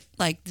see it,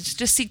 like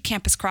just see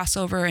campus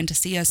crossover and to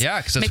see us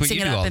Yeah, 'cause that's what mixing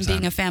you it do up all and the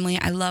being time. a family.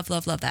 I love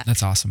that.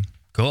 That's awesome.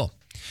 Cool.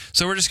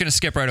 So we're just going to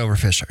skip right over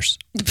Fisher's.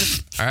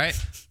 All right.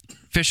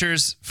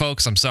 Fisher's,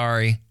 folks, I'm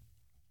sorry.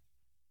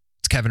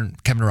 It's Kevin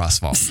Ross'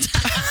 fault.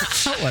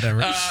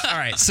 Whatever. All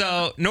right.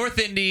 So North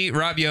Indy,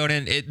 Rob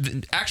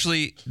Yoden.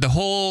 Actually, the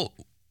whole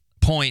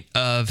point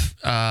of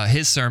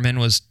his sermon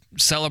was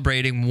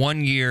celebrating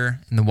 1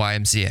 year in the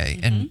YMCA,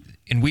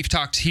 and we've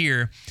talked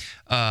here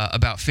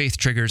about faith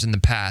triggers in the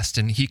past,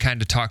 and he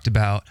kind of talked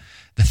about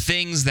the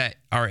things that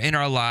are in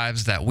our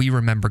lives that we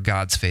remember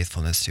God's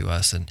faithfulness to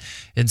us,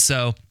 and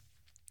so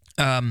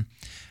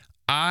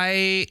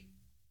I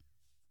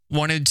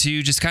wanted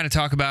to just kind of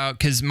talk about,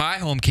 because my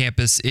home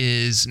campus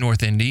is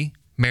North Indy.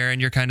 Maron,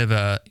 you're kind of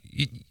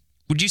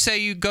would you say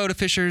you go to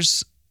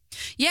Fisher's?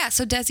 Yeah,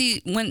 so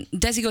when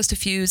Desi goes to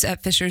Fuse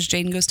at Fisher's,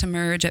 Jaden goes to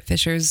Merge at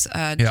Fisher's,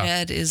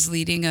 Jed is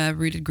leading a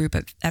rooted group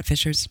at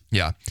Fisher's.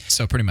 Yeah.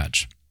 So pretty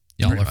much,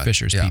 y'all Pretty are much,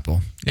 Fisher's yeah.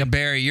 people. And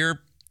Barry, you're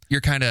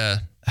kind of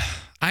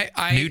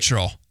I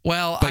neutral.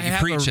 Well, But I you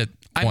have preach at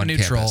I'm one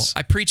neutral. campus.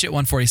 I preach at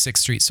 146th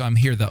Street, so I'm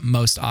here the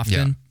most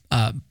often.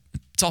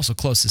 It's also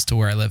closest to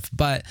where I live,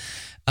 but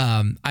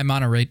I'm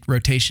on a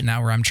rotation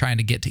now where I'm trying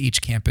to get to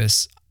each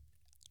campus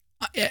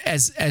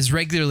as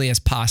regularly as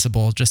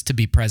possible, just to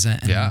be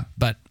present.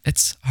 But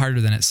it's harder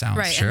than it sounds.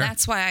 Right, Sure. and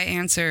that's why I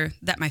answer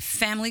that my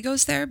family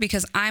goes there,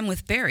 because I'm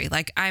with Barry.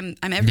 Like I'm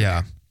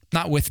everywhere.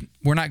 Yeah.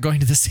 We're not going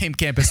to the same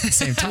campus at the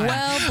same time.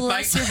 Well,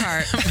 bless your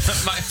heart.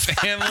 My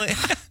family.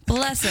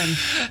 Bless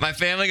him. My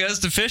family goes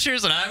to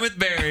Fisher's, and I'm with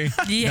Barry.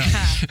 Yeah.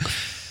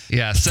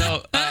 Yeah.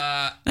 So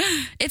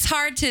It's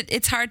hard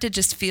to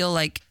just feel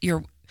like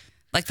you're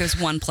like there's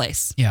one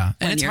place. Yeah, When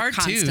and it's you're hard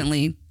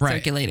constantly to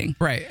circulating.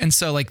 Right, and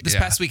so like this Yeah.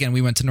 past weekend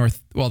we went to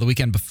the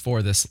weekend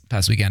before this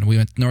past weekend we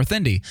went to North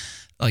Indy,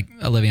 like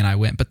Olivia and I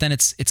went. But then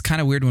it's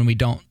kind of weird when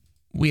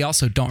we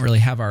also don't really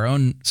have our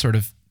own sort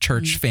of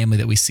church family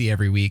that we see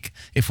every week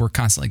if we're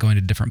constantly going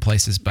to different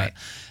places. But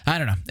I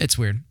don't know, it's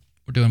weird.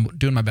 We're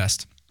doing my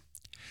best.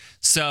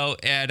 So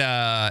at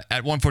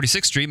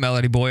 146th Street,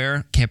 Melody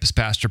Boyer, campus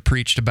pastor,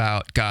 preached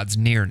about God's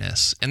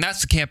nearness. And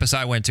that's the campus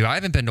I went to. I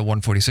haven't been to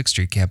 146th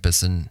Street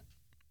campus in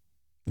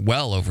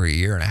well over a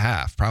year and a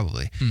half,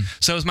 probably.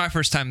 So it was my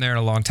first time there in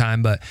a long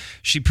time, but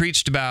she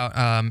preached about,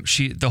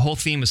 the whole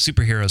theme was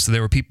superheroes. So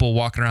there were people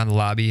walking around the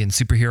lobby in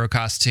superhero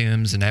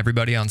costumes, and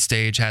everybody on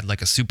stage had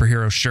like a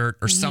superhero shirt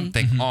or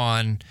something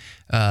on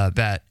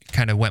that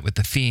kind of went with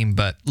the theme.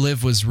 But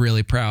Liv was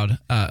really proud.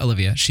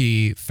 Olivia,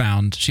 she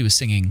was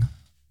singing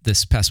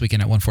this past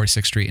weekend at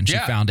 146th Street, and she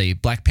Yeah. found a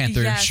Black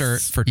Panther Yes.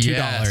 shirt for $2.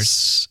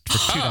 Yes. For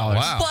 $2. Oh,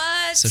 wow.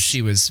 What? So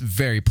she was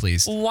very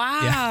pleased.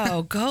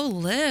 Wow, go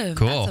live.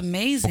 Cool. That's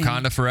amazing.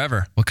 Wakanda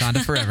forever.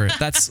 Wakanda forever.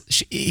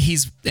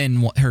 He's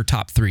in her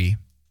top 3.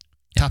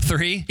 Top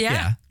 3?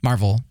 Yeah.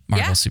 Marvel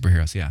Yeah.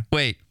 superheroes. Yeah.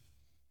 Wait.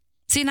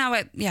 See, now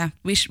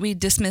we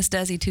dismissed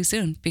Desi too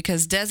soon,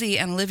 because Desi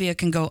and Olivia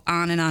can go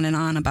on and on and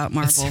on about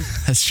Marvel.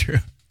 That's true.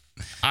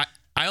 I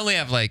only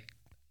have I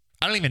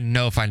don't even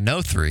know if I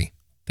know 3.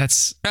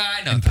 That's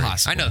I know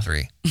impossible. 3. I know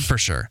 3 for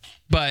sure.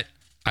 But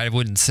I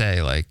wouldn't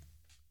say like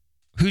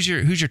who's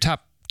your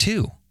top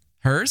 2?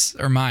 Hers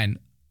or mine?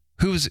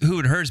 Who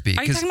would hers be?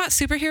 Are you talking about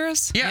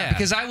superheroes? Yeah,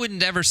 because I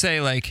wouldn't ever say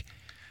like,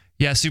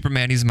 yeah,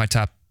 Superman, he's in my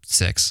top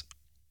 6.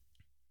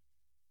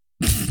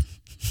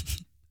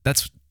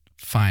 That's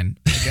fine,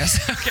 I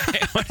guess. Okay.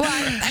 Well,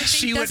 I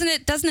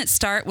think doesn't it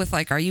start with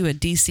like, are you a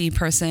DC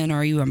person or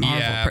are you a Marvel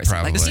Yeah, person?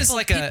 probably. Like This is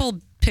like people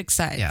pick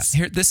sides. Yeah.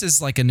 Here, this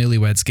is like a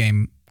Newlyweds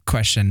Game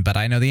question, but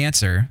I know the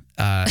answer.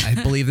 I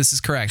believe this is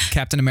correct.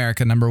 Captain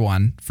America, number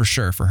 1 for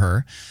sure for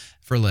her,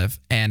 for Liv,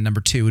 and number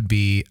 2 would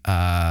be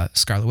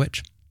Scarlet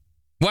Witch.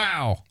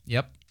 Wow.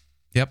 Yep.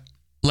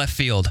 Left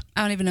field.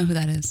 I don't even know who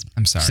that is.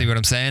 I'm sorry. See what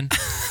I'm saying?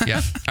 Yeah.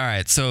 All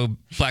right. So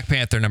Black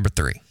Panther, number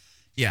 3.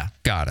 Yeah.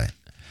 Got it.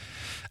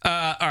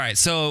 All right.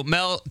 So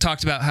Mel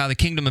talked about how the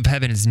kingdom of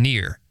heaven is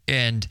near.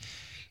 And,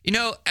 you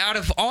know, out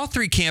of all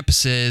 3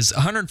 campuses,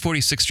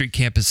 146th Street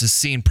campus has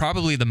seen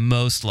probably the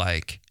most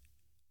like,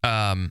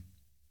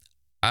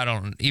 I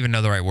don't even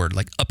know the right word,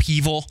 like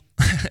upheaval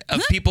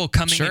of people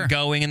coming and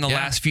going in the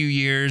last few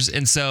years.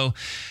 And so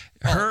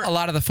a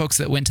lot of the folks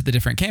that went to the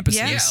different campuses.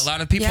 Yeah. Yeah, a lot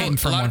of people came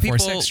from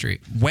 146th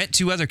Street. Went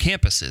to other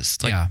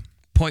campuses, like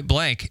point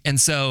blank. And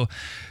so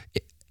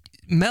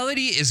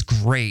Melody is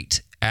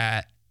great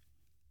at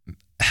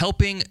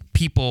helping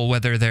people,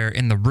 whether they're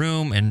in the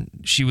room, and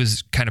she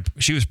was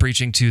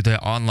preaching to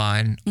the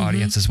online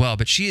audience as well,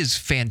 but she is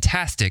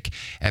fantastic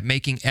at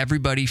making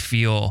everybody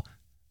feel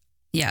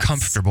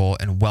comfortable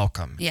and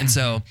welcome. Yeah. And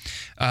so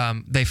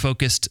they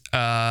focused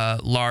a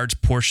large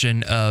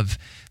portion of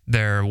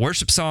their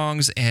worship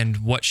songs and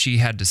what she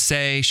had to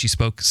say. She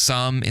spoke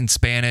some in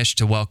Spanish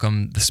to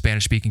welcome the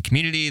Spanish-speaking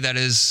community that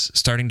is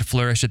starting to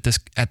flourish at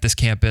this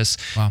campus.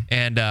 Wow.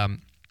 And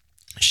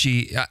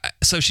she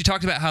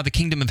talked about how the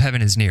kingdom of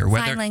heaven is near.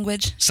 Sign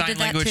language. Sign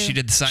language. She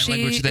did the sign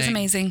language thing. She is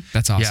amazing.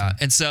 That's awesome. Yeah.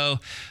 And so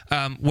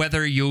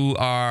whether you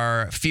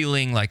are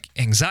feeling like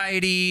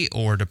anxiety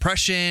or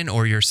depression,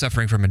 or you're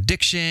suffering from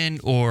addiction,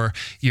 or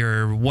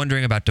you're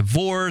wondering about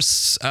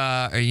divorce,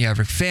 or you have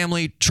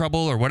family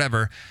trouble or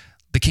whatever,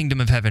 the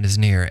kingdom of heaven is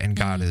near, and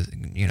God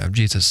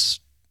is,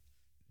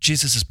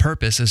 Jesus's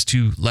purpose is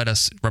to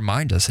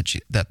remind us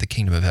that the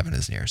kingdom of heaven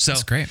is near. So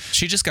That's great.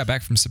 She just got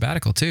back from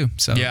sabbatical too.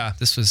 So Yeah.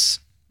 this was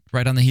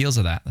right on the heels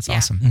of that. That's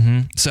awesome. Mm-hmm.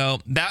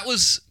 So that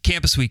was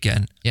campus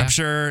weekend. Yeah. I'm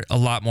sure a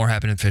lot more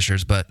happened in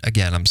Fishers, but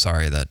again, I'm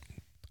sorry that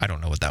I don't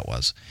know what that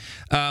was.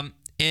 And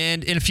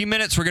in a few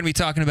minutes, we're going to be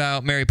talking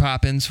about Mary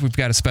Poppins. We've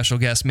got a special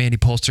guest, Mandy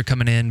Polster,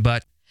 coming in.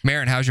 But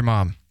Maron, how's your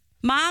mom?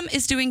 Mom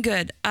is doing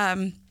good.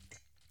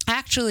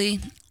 Actually,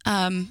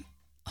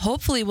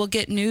 hopefully we'll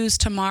get news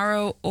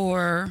tomorrow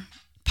or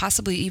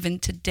possibly even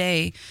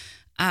today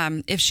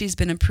if she's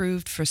been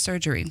approved for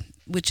surgery,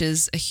 which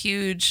is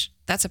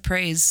that's a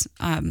praise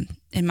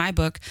in my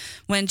book.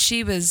 When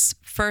she was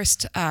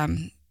first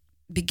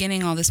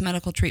beginning all this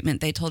medical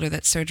treatment, they told her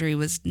that surgery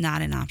was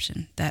not an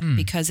option, that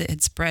because it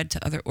had spread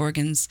to other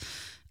organs,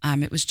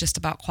 it was just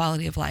about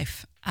quality of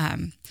life.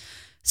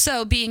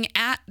 So being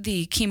at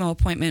the chemo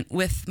appointment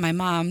with my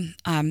mom,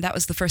 that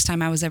was the first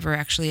time I was ever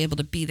actually able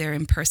to be there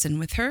in person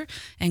with her,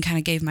 and kind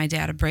of gave my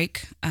dad a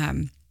break,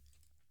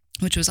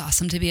 which was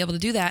awesome to be able to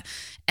do that.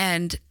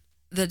 And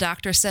the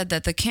doctor said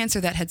that the cancer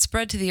that had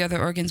spread to the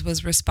other organs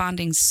was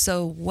responding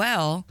so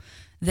well,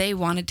 they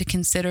wanted to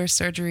consider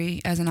surgery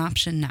as an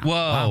option now. Whoa.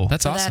 Wow,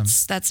 that's awesome.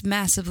 That's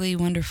massively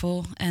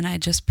wonderful. And I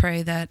just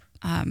pray that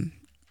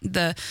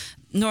the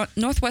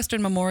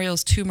Northwestern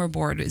Memorial's tumor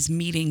board is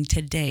meeting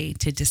today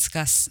to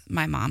discuss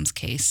my mom's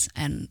case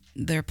and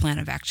their plan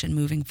of action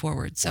moving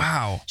forward. So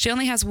Wow. she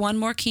only has one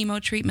more chemo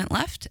treatment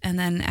left. And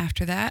then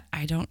after that,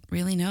 I don't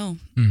really know.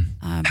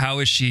 How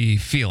is she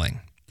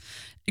feeling?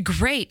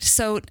 Great.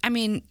 So, I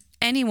mean,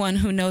 anyone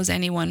who knows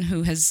anyone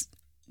who has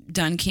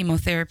done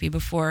chemotherapy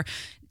before,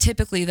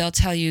 typically they'll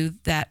tell you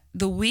that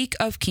the week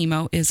of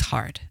chemo is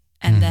hard.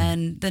 And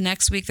then the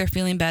next week they're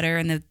feeling better.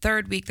 And the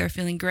third week they're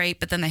feeling great,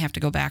 but then they have to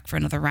go back for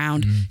another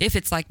round. If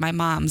it's like my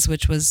mom's,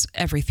 which was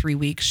every 3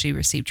 weeks she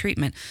received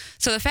treatment.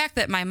 So the fact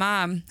that my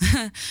mom,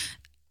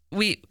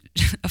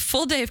 a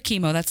full day of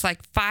chemo, that's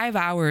like 5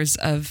 hours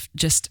of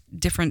just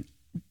different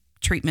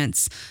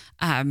treatments.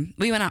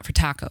 We went out for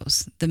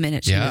tacos the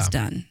minute she was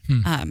done.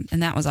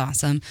 And that was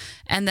awesome.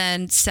 And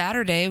then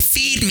Saturday,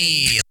 Feed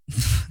me.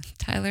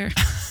 Tyler,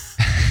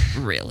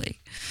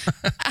 really?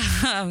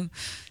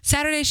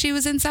 Saturday she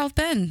was in South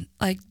Bend,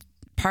 like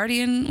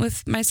partying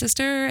with my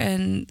sister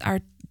and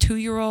our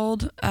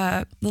 2-year-old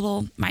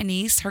my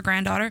niece, her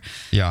granddaughter.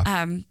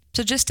 Yeah.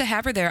 So just to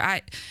have her there,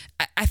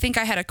 I think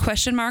I had a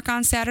question mark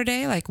on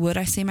Saturday, like would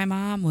I see my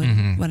mom?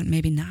 Would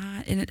maybe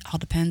not? And it all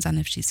depends on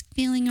if she's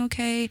feeling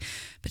okay.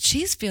 But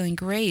she's feeling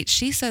great.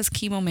 She says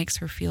chemo makes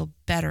her feel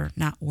better,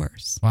 not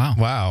worse.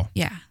 Wow.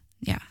 Yeah.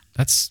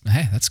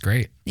 That's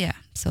great. Yeah.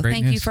 So Great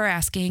thank you news. for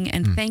asking.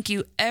 And thank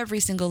you every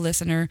single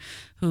listener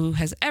who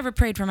has ever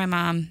prayed for my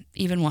mom,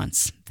 even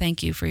once.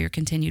 Thank you for your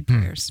continued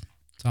prayers.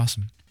 It's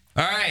awesome.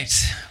 All right,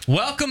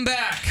 welcome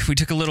back. We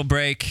took a little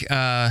break,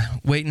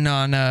 waiting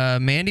on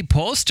Mandy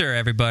Polster.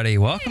 Everybody,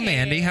 welcome,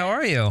 Mandy. How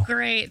are you?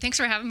 Great. Thanks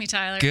for having me,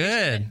 Tyler.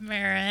 Good.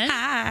 Maron.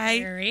 Hi.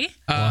 Barry.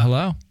 Well,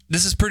 hello.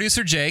 This is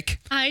producer Jake.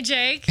 Hi,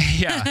 Jake.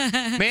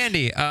 Yeah,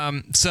 Mandy.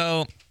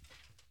 So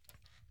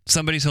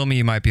somebody told me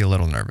you might be a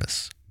little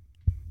nervous.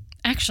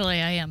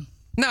 Actually, I am.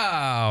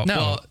 No. No.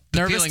 Well, the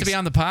Nervous to be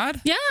on the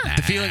pod? Yeah.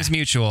 The feeling's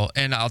mutual,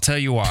 and I'll tell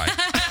you why.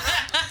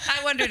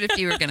 I wondered if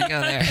you were going to go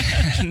there.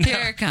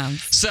 Here it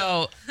comes.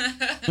 So,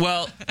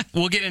 well,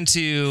 we'll get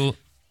into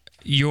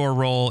your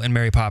role in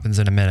Mary Poppins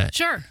in a minute.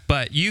 Sure.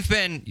 But you've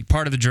been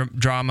part of the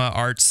drama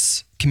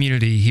arts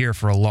community here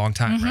for a long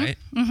time, right?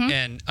 Mm-hmm.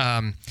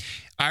 And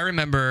I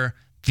remember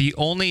the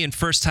only and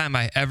first time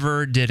I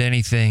ever did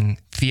anything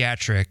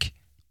theatric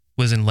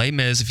was in Les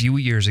Mis a few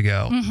years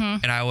ago,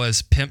 and I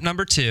was pimp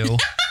number 2.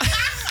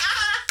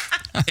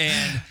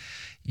 And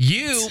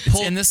you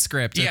pulled It's in the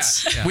script. Yeah.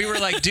 We were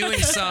like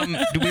doing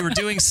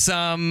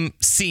some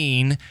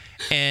scene,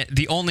 and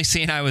the only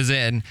scene I was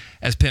in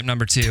as pimp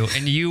number 2,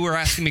 and you were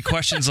asking me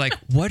questions like,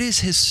 what is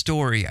his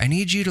story? I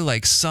need you to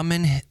like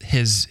summon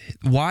his,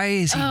 why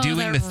is he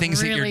doing the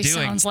things that you're really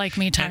doing? Sounds like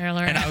me,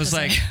 Tyler. And I was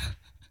like,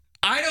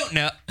 I don't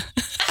know.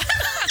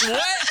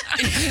 What?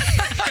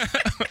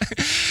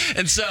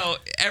 And so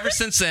ever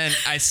since then,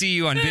 I see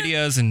you on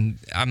videos, and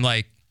I'm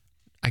like,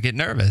 I get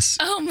nervous.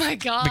 Oh my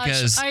gosh.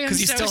 Because I am You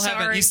so still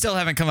sorry.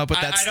 haven't come up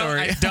with that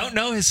story. I don't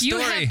know his You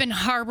story. have been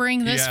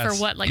harboring this for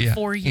what, like Yeah.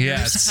 4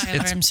 years, Yeah,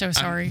 Tyler? I'm so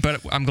sorry. But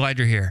I'm glad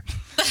you're here.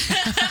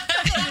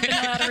 I don't know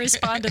how to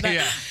respond to that.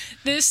 Yeah.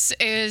 This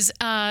is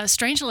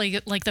strangely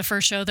like the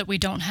first show that we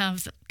don't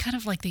have kind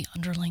of like the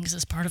underlings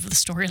as part of the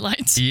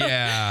storyline. So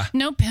Yeah.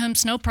 no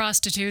pimps, no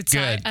prostitutes.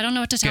 Good. I don't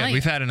know what to tell Good. you.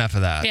 We've had enough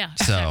of that. Yeah,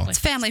 So. exactly. It's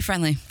family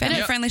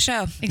friendly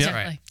show.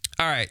 Exactly.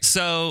 All right.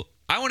 So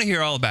I want to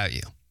hear all about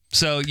you.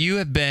 So you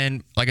have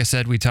been, like I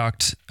said, we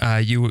talked.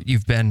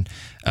 You've been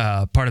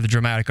part of the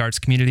dramatic arts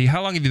community.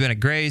 How long have you been at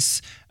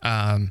Grace?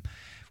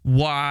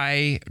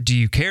 Why do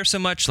you care so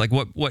much? Like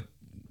what?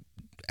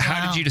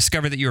 How did you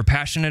discover that you were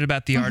passionate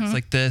about the arts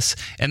like this?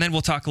 And then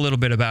we'll talk a little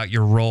bit about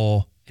your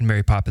role in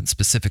Mary Poppins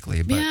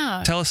specifically. But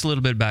Yeah. tell us a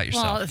little bit about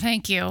yourself. Well,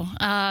 thank you.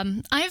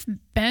 I've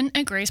been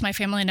at Grace. My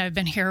family and I have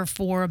been here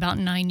for about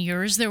 9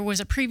 years. There was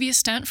a previous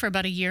stint for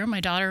about a year. My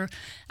daughter,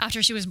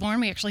 after she was born,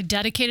 we actually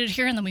dedicated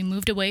here, and then we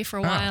moved away for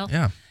a while.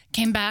 Yeah.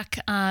 Came back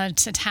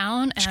to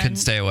town. She and couldn't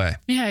stay away.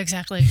 Yeah,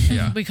 exactly.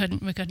 Yeah. We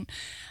couldn't.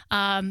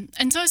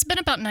 And so it's been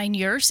about 9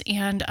 years.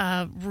 And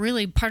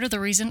really part of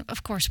the reason,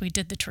 of course, we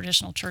did the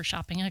traditional church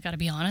shopping. I got to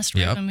be honest,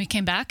 right? Yep. When we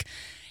came back.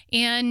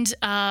 And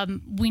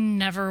we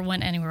never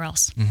went anywhere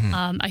else.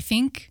 I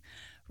think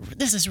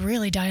this is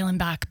really dialing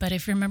back, but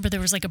if you remember, there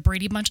was like a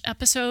Brady Bunch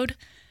episode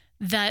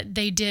that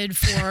they did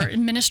for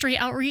ministry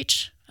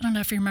outreach. I don't know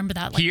if you remember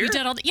that. Like Here? we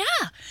did all the,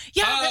 Oh,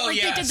 they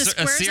yeah, did the a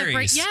squares of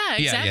series. Yeah, Yeah,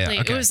 exactly.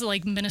 okay. It was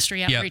like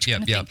ministry outreach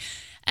kind of yep. thing.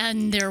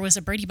 And there was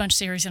a Brady Bunch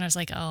series, and I was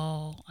like,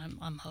 oh,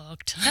 I'm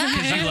hooked.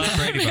 Because you love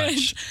Brady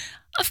Bunch.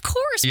 Of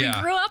course, Yeah.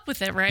 we grew up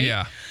with it, right?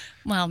 Yeah.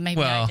 Well,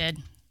 maybe I did.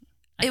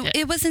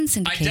 It was in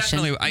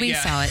syndication. We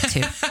yeah. saw it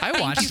too.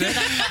 I watched it.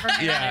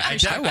 Yeah, I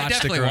watched it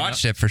definitely growing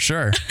watched it for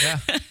sure. Yeah.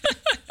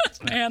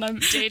 Man, I'm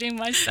dating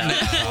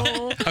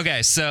myself.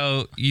 Okay,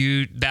 so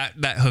you that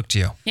hooked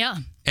you. Yeah.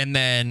 And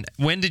then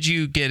when did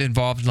you get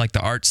involved in like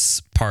the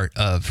arts part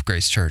of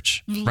Grace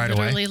Church? Right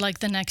Literally away? like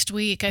the next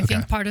week. I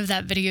think part of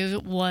that video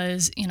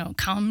was,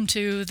 come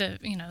to the,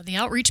 the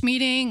outreach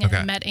meeting, and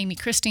I met Amy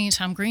Christine.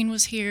 Tom Green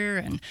was here,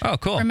 and Oh,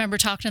 cool. remember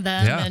talking to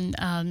them, Yeah.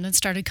 and then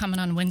started coming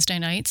on Wednesday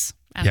nights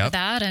after Yep.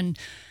 that. And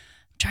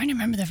I'm trying to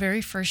remember the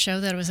very first show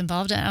that I was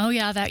involved in. Oh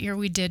yeah, that year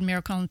we did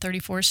Miracle on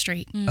 34th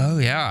Street. Oh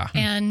yeah.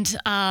 And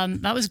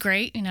that was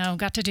great.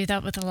 Got to do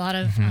that with a lot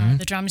of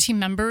the drama team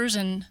members.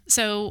 And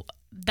so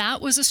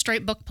that was a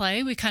straight book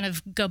play. We kind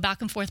of go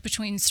back and forth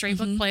between straight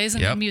book plays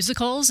and Yep. then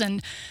musicals.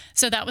 And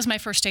so that was my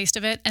first taste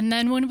of it. And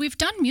then when we've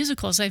done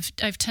musicals, I've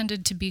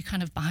tended to be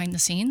kind of behind the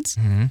scenes.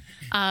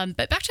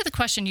 But back to the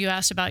question you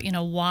asked about,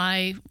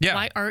 why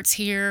art's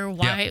here?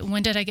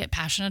 When did I get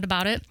passionate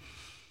about it?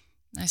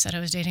 I said I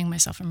was dating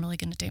myself. I'm really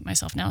going to date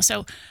myself now.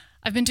 So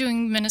I've been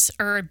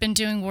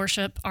doing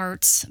worship,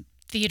 arts,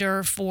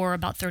 theater for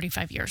about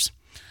 35 years.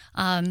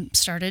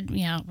 Started,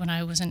 when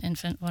I was an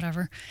infant,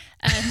 whatever.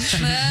 And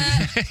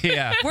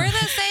Yeah. We're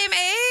the same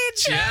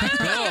age. Yeah.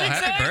 Cool.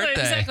 Happy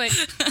birthday.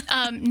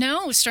 Exactly.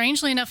 No,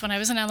 strangely enough, when I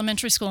was in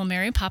elementary school,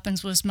 Mary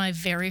Poppins was my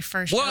very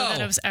first show Whoa.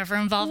 that I was ever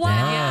involved in.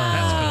 Wow. Yeah.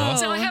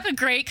 That's cool. So I have a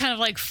great kind of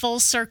like full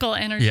circle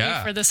energy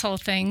Yeah. for this whole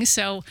thing.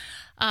 So,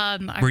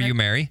 Were you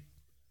Mary?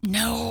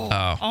 No.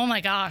 Oh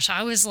my gosh.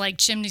 I was like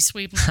chimney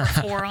sweep number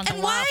 4 on the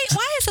And left.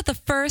 why is it the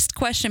first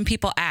question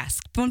people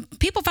ask when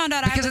people found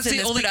out Because I was it's in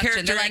the this only production?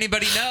 character They're like,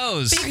 anybody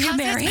knows. Are you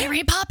Mary? It's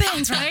Mary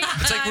Poppins, right?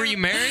 It's like, were you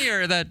Mary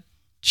or that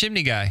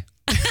chimney guy?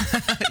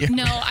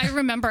 No, I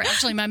remember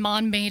actually my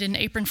mom made an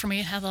apron for me.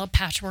 It had a little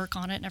patchwork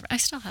on it. And I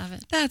still have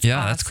it. That's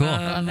Yeah, that's cool.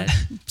 I love it.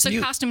 So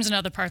costume's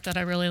another part that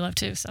I really love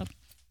too. So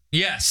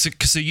Yes.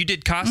 So you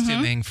did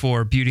costuming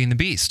for Beauty and the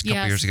Beast a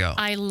couple years ago.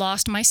 I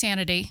lost my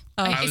sanity.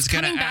 I was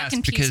going to ask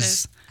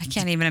because I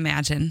can't even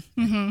imagine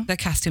the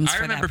costumes I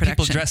for remember that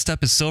people production. dressed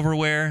up as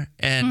silverware.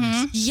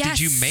 And Yes.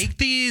 did you make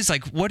these?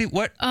 Like, what Oh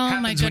my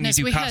happens when you goodness,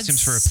 do we had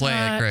costumes for a play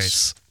at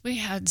Grace? We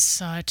had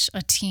such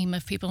a team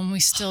of people, and we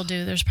still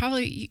do. There's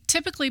probably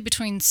typically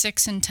between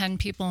 6 and 10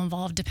 people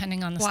involved,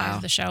 depending on the size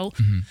of the show.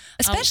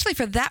 Especially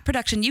for that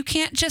production, you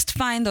can't just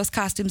find those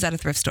costumes at a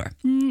thrift store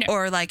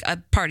or like a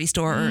party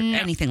store or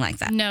anything like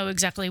that. No,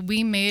 exactly.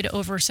 We made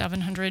over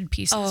 700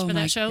 pieces Oh for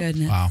my that show.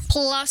 goodness. Wow.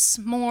 Plus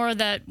more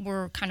that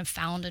were kind of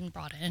found and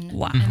brought in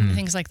Wow. and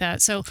things like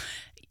that. So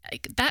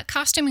that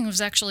costuming was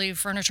actually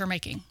furniture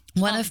making.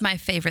 One of my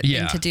favorite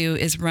things to do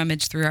is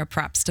rummage through our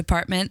props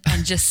department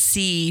and just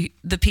see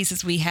the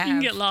pieces we have.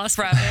 You get lost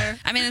from there.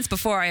 I mean, it's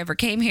before I ever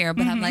came here,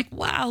 but I'm like,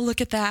 wow,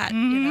 look at that. You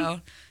know,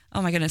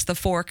 oh my goodness, the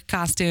fork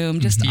costume,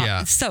 just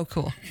it's so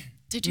cool.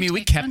 Did I you mean, we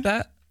take kept one?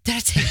 that. Did I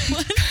take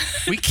one?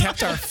 We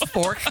kept our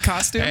fork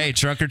costume. Hey,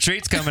 trunk or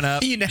treat's coming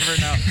up. You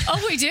never know.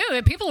 Oh, we do.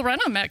 People run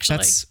them, actually.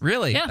 That's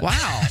really Yeah.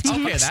 wow.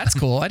 Okay, that's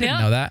cool. I didn't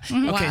Yeah. know that.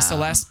 Okay, so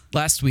Wow.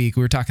 last week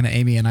we were talking to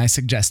Amy and I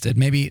suggested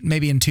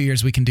maybe in 2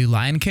 years we can do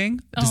Lion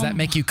King. Does that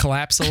make you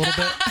collapse a little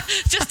bit?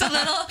 Just a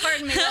little.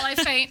 Pardon me while I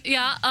faint.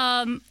 Yeah.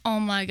 Oh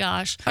my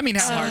gosh. I mean,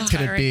 how So hard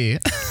could it tiring. be?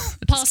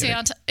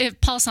 If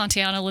Paul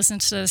Santiano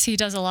listens to this, he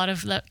does a lot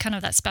of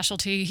that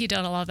specialty. He did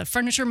a lot of the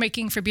furniture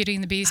making for Beauty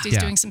and the Beast. He's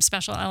Yeah. doing some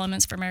special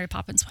elements for Mary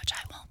Poppins, which I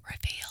won't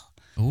reveal.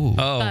 Ooh.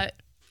 Oh, But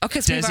Okay,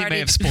 so Desi may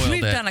have spoiled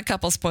we've it. done a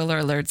couple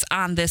spoiler alerts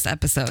on this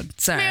episode.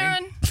 Sorry.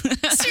 Maron,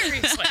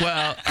 seriously.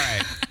 well, all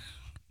right.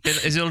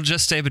 It'll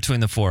just stay between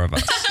the four of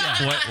us.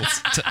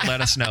 Let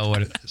us know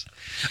what it is.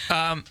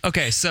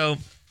 Okay, so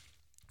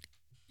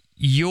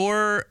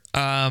you're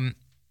a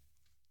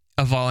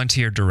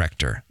volunteer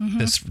director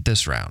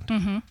this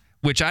round,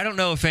 which I don't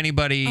know if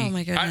anybody. Oh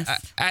my goodness.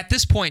 At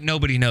this point,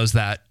 nobody knows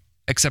that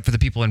except for the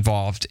people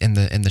involved in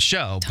the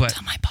show. Don't but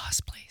tell my boss,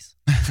 please.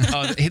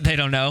 oh, they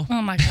don't know.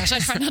 Oh my gosh, I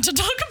try not to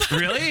talk about it.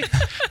 Really?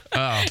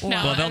 Oh, No,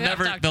 well, I they'll don't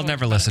never talk to they'll them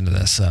never about listen to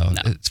this, so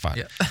No. it's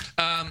fine.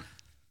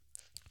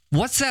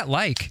 What's that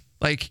like?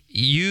 Like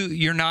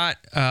you're not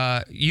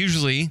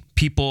usually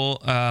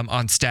people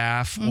on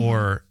staff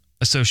or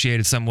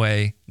associated some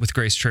way with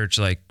Grace Church,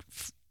 like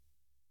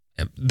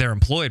they're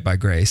employed by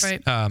Grace,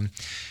 Right.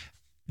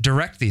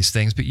 direct these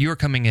things, but you're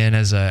coming in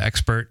as an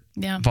expert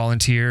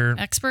volunteer.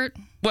 Expert.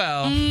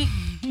 Well,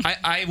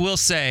 I will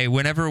say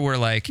whenever we're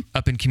like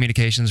up in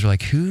communications, we're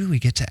like, who do we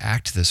get to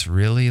act this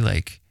really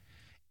like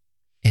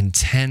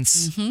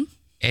intense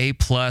A+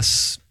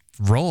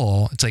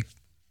 role? It's like,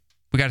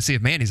 we got to see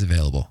if Mandy's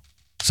available.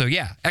 So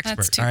yeah, expert.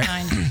 That's too all right?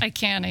 kind. I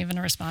can't even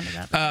respond to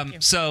that. Thank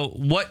you. So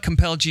what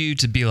compelled you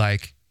to be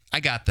like, I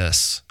got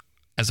this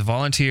as a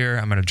volunteer?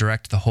 I'm going to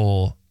direct the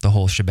whole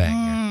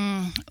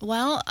shebang here.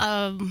 Well,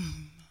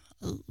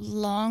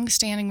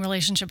 long-standing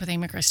relationship with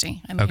Amy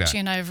Christie. I mean, she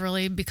and I have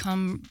really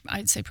become,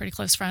 I'd say, pretty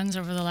close friends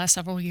over the last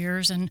several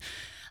years, and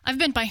I've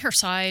been by her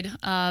side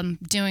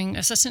doing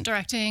assistant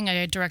directing.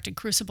 I directed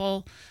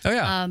Crucible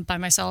by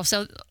myself,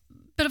 so a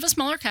bit of a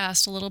smaller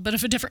cast, a little bit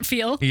of a different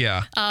feel.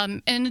 Yeah.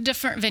 In a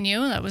different venue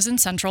that was in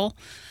Central.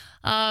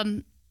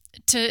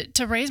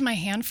 To raise my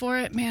hand for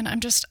it, man,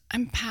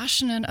 I'm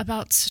passionate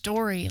about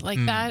story. Like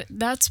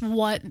that's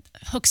what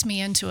hooks me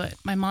into it.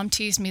 My mom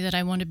teased me that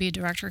I wanted to be a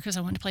director because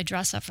I wanted to play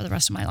dress up for the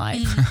rest of my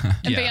life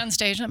and be on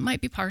stage. And it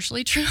might be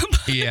partially true.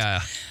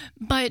 Yeah.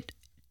 But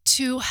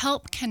to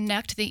help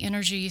connect the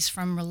energies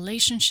from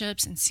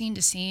relationships and scene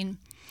to scene,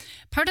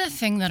 part of the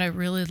thing that I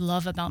really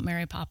love about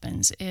Mary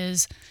Poppins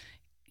is,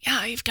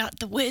 you've got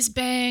the whiz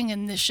bang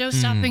and the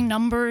show-stopping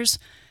numbers.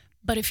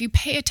 But if you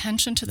pay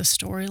attention to the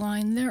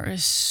storyline, there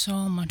is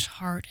so much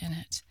heart in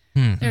it.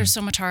 There's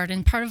so much heart.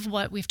 And part of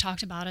what we've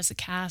talked about as a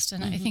cast,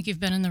 and I think you've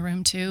been in the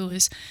room too,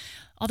 is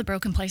all the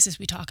broken places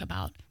we talk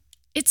about.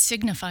 It's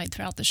signified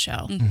throughout the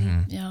show.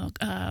 You know,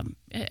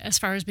 as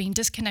far as being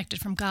disconnected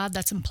from God,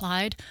 that's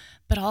implied.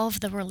 But all of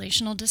the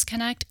relational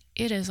disconnect,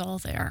 it is all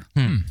there.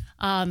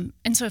 And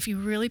so if you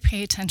really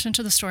pay attention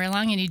to the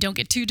storyline and you don't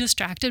get too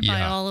distracted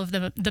by all of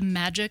the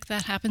magic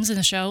that happens in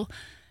the show,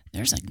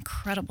 there's an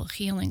incredible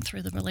healing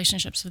through the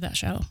relationships of that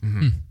show.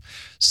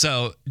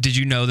 So did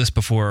you know this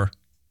before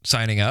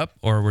signing up,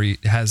 or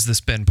has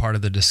this been part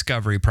of the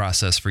discovery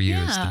process for you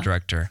as the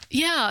director?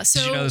 Yeah.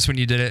 So did you know this when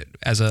you did it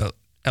as a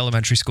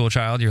elementary school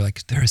child? You're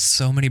like, there are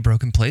so many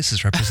broken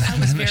places represented. I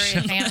was in this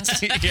very show.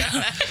 advanced.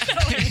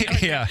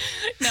 Yeah.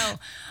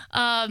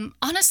 No.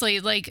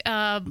 Honestly, like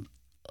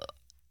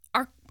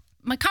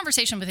my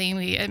conversation with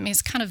Amy, I mean,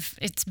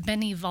 it's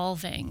been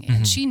evolving,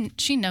 and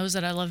she knows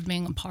that I love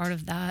being a part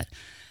of that.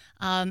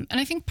 And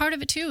I think part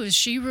of it too is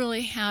she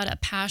really had a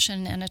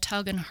passion and a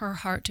tug in her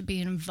heart to be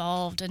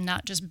involved and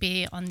not just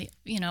be on the,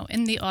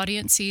 in the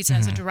audience seats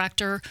as a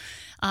director,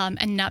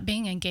 and not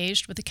being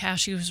engaged with the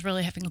cast. She was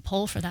really having a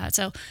pull for that.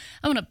 So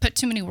I don't want to put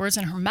too many words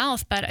in her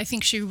mouth, but I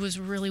think she was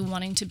really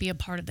wanting to be a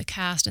part of the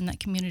cast and that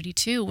community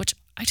too, which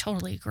I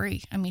totally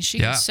agree. I mean, she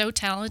is so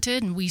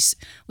talented, and we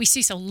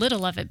see so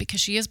little of it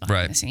because she is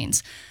behind the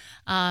scenes.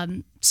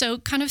 So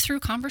kind of through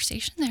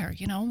conversation there,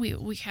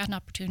 we had an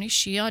opportunity.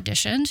 She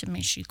auditioned. I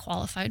mean, she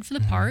qualified for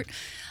the part.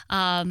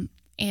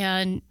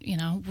 And,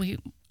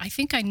 I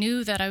think I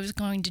knew that I was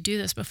going to do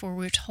this before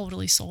we were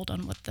totally sold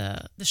on what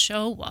the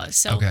show was.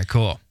 So okay,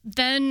 cool.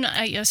 Then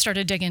I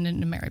started digging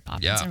into Mary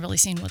Poppins and really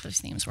seeing what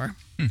those themes were.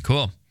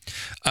 Cool.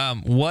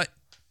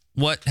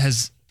 What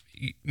has,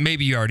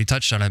 maybe you already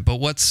touched on it, but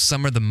what's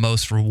some of the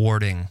most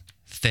rewarding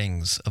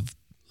things of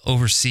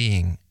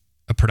overseeing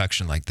a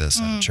production like this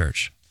at a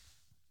church?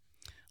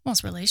 Well,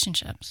 it's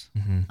relationships.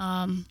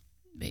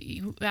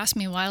 You asked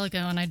me a while ago,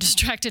 and I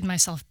distracted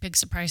myself. Big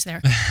surprise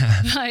there.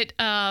 But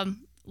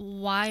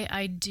why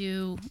I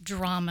do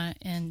drama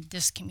in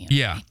this community.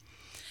 Yeah.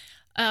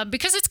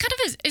 Because it's kind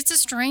of it's a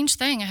strange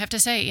thing, I have to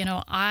say.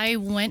 I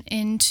went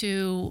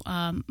into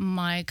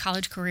my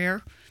college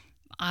career.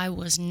 I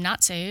was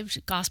not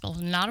saved. Gospel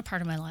was not a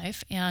part of my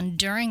life. And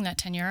during that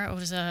tenure, I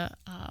was a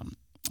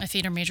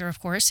theater major, of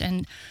course.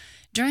 And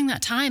during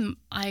that time,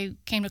 I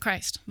came to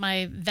Christ.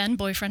 My then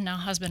boyfriend, now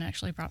husband,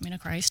 actually brought me to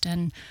Christ.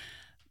 And,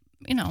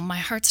 my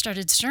heart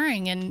started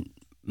stirring. And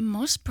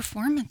most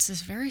performance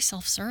is very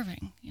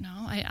self-serving.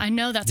 I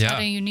know that's not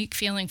a unique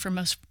feeling for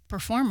most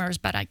performers,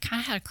 but I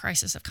kind of had a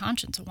crisis of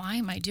conscience. Why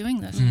am I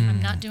doing this?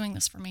 I'm not doing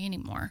this for me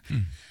anymore.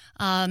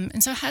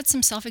 And so I had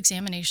some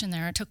self-examination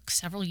there. It took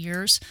several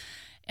years,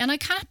 and I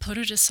kind of put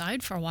it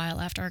aside for a while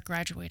after I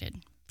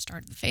graduated.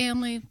 Started the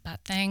family,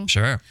 that thing.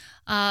 Sure.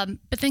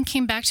 But then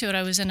came back to it.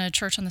 I was in a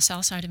church on the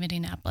south side of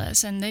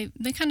Indianapolis, and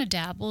they kind of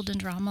dabbled in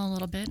drama a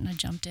little bit, and I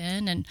jumped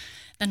in, and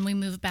then we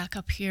moved back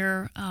up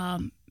here.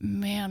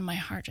 Man, my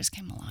heart just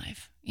came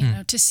alive.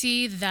 To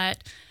see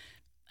that,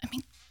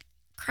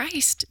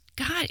 Christ,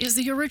 God is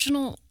the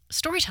original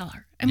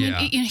storyteller.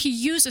 He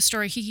uses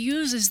story. He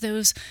uses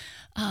those,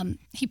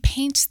 he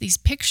paints these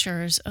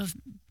pictures of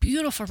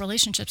beautiful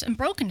relationships and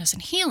brokenness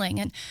and healing,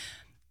 and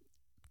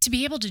to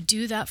be able to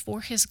do that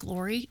for his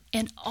glory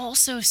and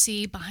also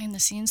see behind the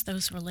scenes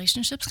those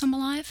relationships come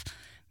alive,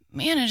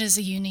 man, it is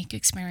a unique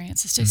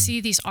experience. It's to see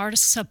these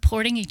artists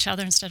supporting each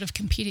other instead of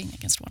competing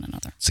against one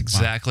another. It's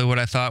exactly what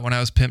I thought when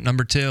I was pimp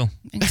number 2.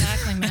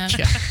 Exactly, man.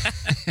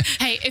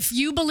 Hey, if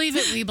you believe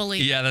it, we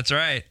believe it. Yeah, that's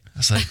right. I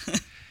was like,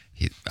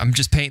 I'm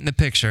just painting the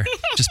picture.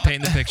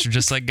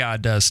 Just like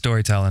God does,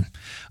 storytelling.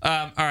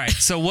 All right,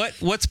 so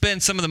what's been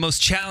some of the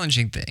most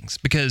challenging things?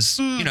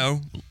 Because,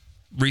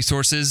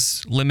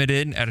 resources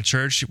limited at a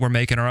church. We're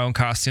making our own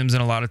costumes,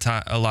 and a lot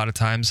of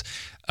times,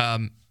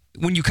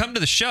 when you come to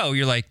the show,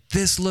 you're like,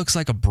 this looks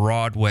like a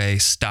Broadway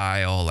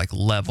style, like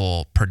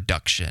level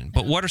production.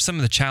 But what are some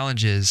of the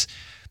challenges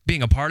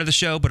being a part of the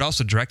show, but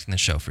also directing the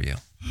show for you?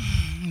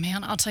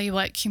 Man, I'll tell you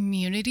what,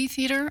 community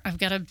theater, I've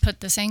got to put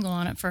this angle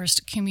on it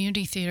first.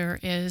 Community theater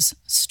is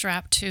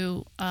strapped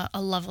to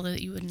a level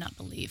that you would not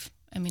believe.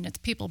 It's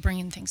people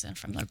bringing things in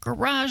from their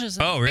garages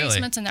and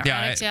basements and their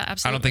attics. Yeah,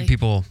 absolutely. I don't think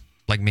people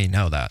like me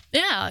know that.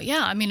 Yeah.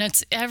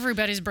 It's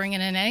everybody's bringing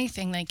in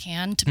anything they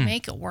can to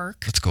make it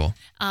work. That's cool.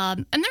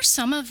 And there's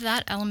some of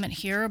that element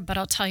here, but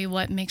I'll tell you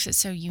what makes it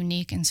so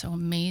unique and so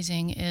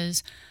amazing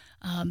is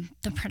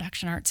the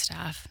production art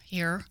staff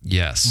here.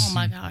 Yes. Oh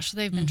my gosh,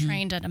 they've been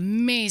trained at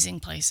amazing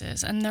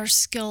places, and their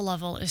skill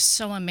level is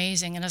so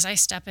amazing. And as I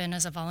step in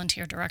as a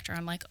volunteer director,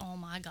 I'm like, oh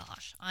my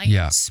gosh, I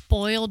am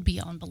spoiled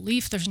beyond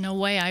belief. There's no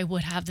way I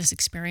would have this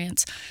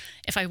experience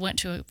if I went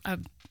to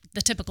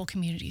the typical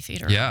community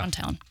theater around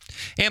town.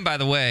 And by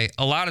the way,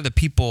 a lot of the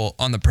people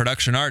on the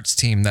production arts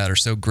team that are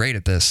so great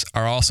at this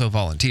are also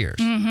volunteers,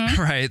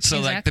 right? So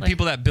like the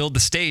people that build the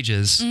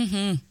stages,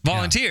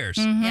 volunteers.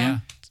 Yeah.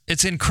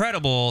 It's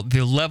incredible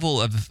the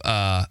level of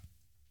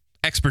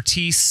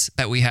expertise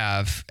that we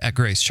have at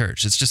Grace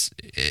Church. It's just,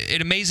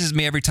 it amazes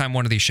me every time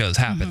one of these shows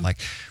happen. Like,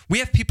 we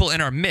have people in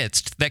our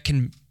midst that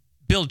can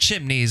build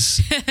chimneys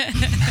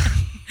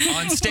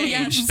on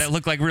stage that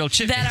look like real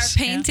chimneys. That are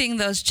painting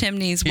those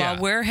chimneys while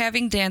we're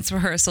having dance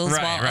rehearsals,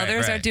 while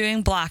others are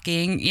doing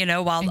blocking,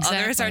 while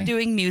others are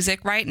doing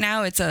music. Right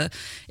now, it's a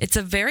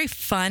very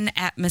fun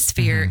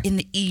atmosphere in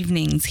the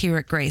evenings here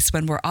at Grace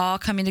when we're all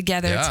coming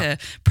together to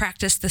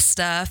practice the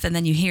stuff, and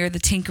then you hear the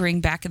tinkering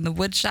back in the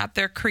wood shop.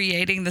 They're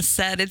creating the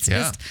set. It's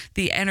just,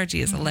 the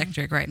energy is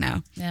electric right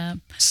now. Yeah.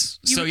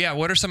 So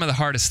what are some of the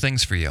hardest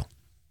things for you?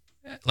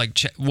 Like,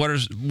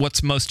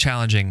 what's most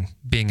challenging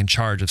being in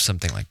charge of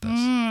something like this?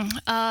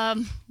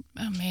 Oh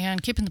man,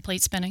 keeping the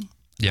plate spinning.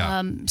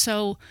 Yeah.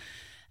 So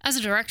as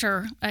a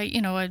director,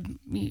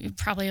 you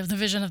probably have the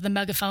vision of the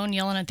megaphone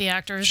yelling at the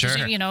actors.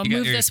 Sure. You got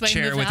move your this way,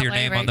 chair move with that your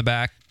way, name right? on the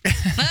back.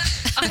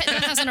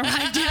 That hasn't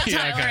arrived yet,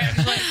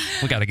 Tyler.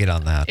 We got to get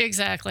on that.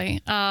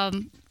 Exactly.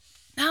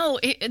 No,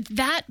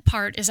 that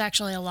part is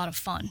actually a lot of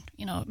fun.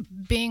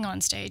 Being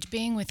on stage,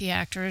 being with the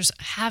actors,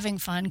 having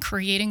fun,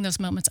 creating those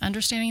moments,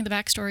 understanding the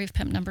backstory of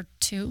Pimp number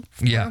 2.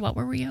 What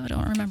were we? I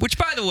don't remember. Which,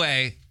 by the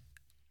way,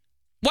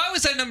 why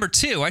was that number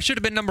 2? I should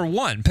have been number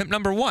 1. Pimp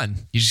number 1.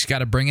 You just got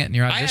to bring it in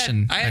your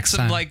audition. I had next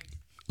some time.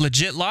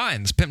 legit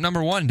lines. Pimp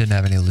number 1 didn't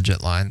have any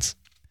legit lines.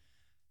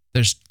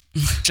 There's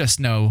just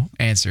no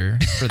answer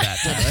for that.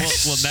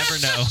 We'll never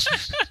know.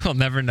 We'll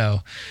never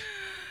know.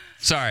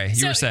 Sorry,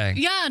 you were saying.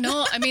 Yeah,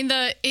 no, I mean,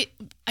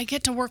 I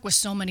get to work with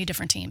so many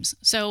different teams.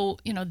 So,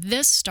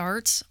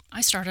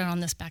 I started on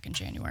this back in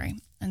January.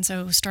 And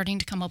so starting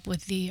to come up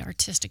with the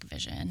artistic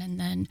vision and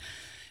then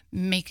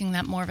making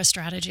that more of a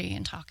strategy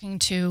and talking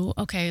to,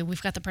 okay,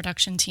 we've got the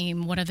production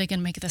team. What are they going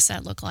to make the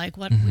set look like?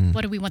 What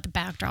do we want the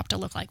backdrop to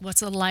look like? What's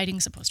the lighting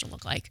supposed to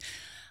look like?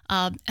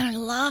 And I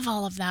love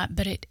all of that,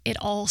 but it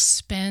all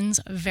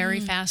spins very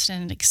fast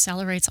and it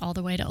accelerates all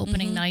the way to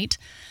opening night.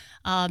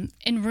 And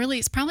really,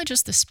 it's probably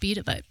just the speed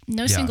of it.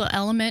 No single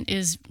element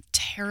is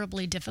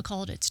terribly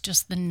difficult. It's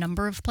just the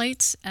number of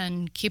plates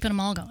and keeping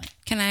them all going.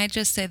 Can I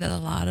just say that a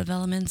lot of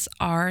elements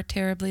are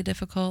terribly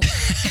difficult?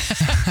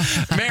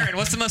 Maron,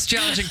 what's the most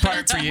challenging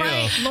part for you?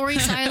 Right. Lori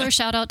Seiler,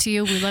 shout out to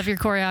you. We love your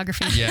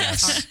choreography.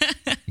 Yes.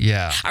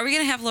 Yeah. Are we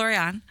going to have Lori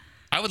on?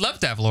 I would love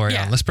to have Lori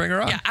on. Let's bring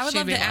her on. Yeah, I would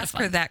love to ask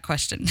her that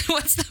question.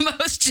 What's the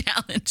most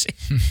challenging?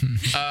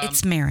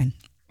 It's Maron.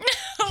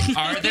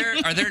 Are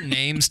there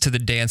names to the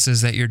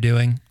dances that you're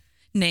doing?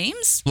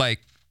 Names?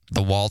 Like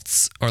the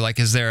waltz, or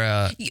like is there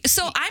a?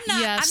 So I'm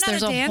not. Yes, I'm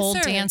not there's a whole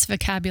dancer. dance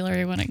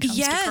vocabulary when it comes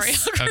to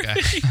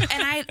choreography. Okay.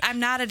 And I'm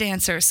not a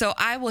dancer, so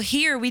I will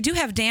hear. We do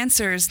have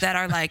dancers that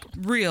are like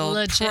real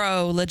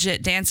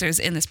legit dancers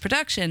in this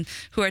production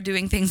who are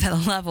doing things at a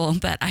level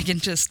that I can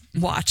just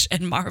watch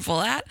and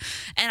marvel at.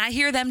 And I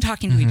hear them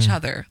talking to each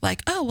other,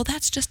 like, "Oh, well,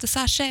 that's just a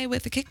sachet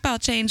with a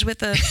kickball change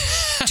with a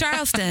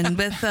Charleston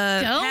with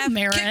a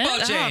Maron. kickball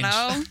change." I don't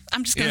know.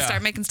 I'm just gonna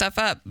start making stuff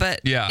up,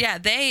 but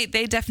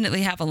they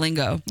definitely have a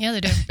lingo. Yeah,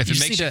 they do. If it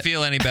makes you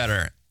feel any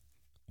better,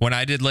 when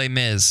I did Les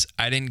Mis,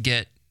 I didn't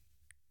get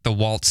the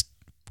waltz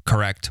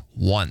correct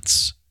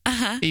once.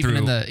 Even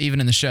in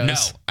the shows. No,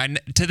 I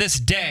to this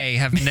day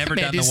have never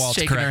done the waltz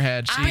shaking correct. her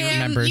head. She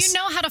remembers. You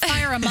know how to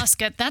fire a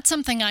musket. That's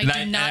something I do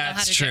not know how to do.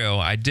 That's true.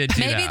 I did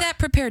do Maybe that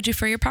prepared you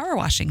for your power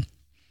washing.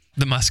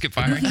 The musket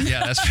firing?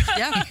 Yeah, that's true.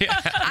 Yeah.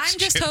 I'm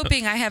just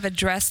hoping I have a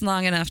dress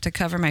long enough to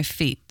cover my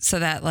feet so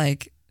that,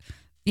 like,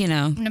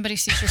 nobody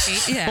sees your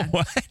feet. Yeah.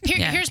 What?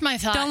 Here's my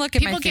thought. Don't look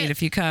at my feet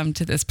if you come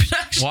to this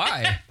production.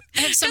 Why?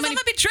 Because I'm going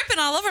to be tripping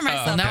all over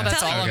myself. Now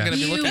that's all I'm going to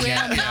be You looking will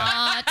at.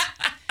 not.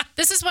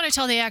 This is what I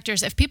tell the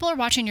actors. If people are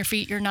watching your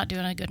feet, you're not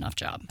doing a good enough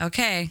job.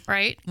 Okay.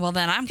 Right? Well,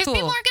 then I'm Because cool.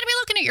 people aren't going to be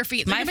looking at your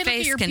feet. They're My gonna be looking at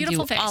face your can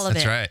beautiful do face. all of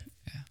That's it. right.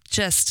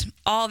 Just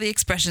all the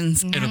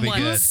expressions. It'll be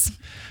good.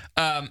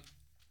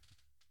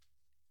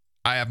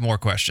 I have more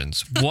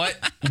questions. What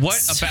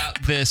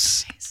about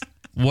this?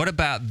 What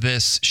about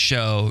this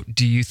show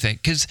do you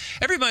think? Because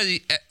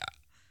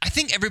I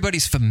think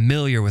everybody's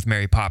familiar with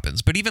Mary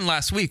Poppins. But even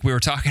last week we were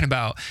talking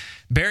about,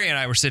 Barry and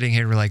I were sitting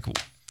here. We're like,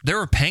 there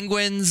were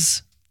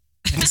penguins.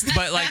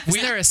 But like, is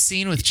there a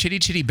scene with Chitty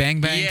Chitty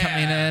Bang Bang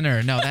coming in,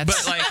 or no?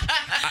 That's but like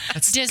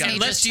that's Disney.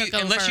 unless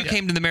you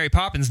came to the Mary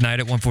Poppins night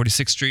at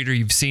 146th Street, or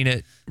you've seen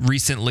it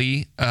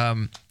recently,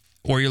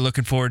 or you're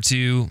looking forward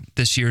to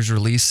this year's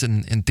release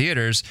in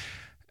theaters.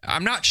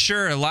 I'm not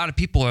sure a lot of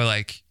people are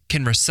like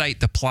can recite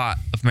the plot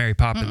of Mary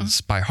Poppins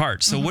by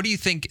heart. So what do you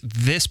think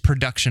this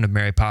production of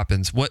Mary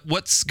Poppins,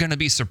 what's going to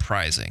be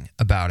surprising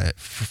about it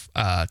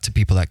to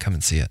people that come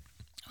and see it?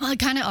 Well, I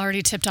kind of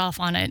already tipped off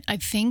on it. I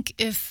think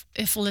if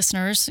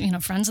listeners,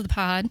 friends of the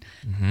pod,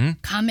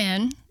 come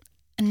in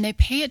and they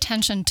pay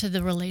attention to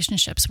the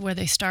relationships where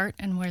they start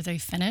and where they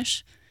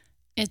finish,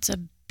 it's a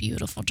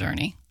beautiful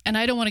journey. And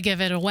I don't want to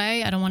give it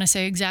away. I don't want to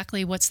say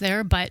exactly what's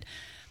there, but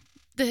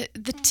the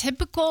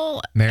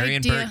typical Mary idea,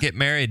 and Bert get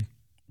married.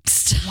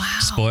 Wow.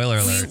 Spoiler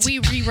alert. We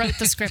rewrote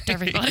the script,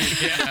 everybody.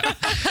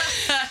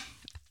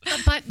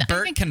 But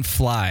Bert can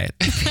fly.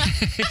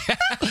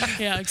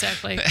 Yeah,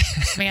 exactly.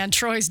 Man,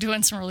 Troy's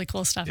doing some really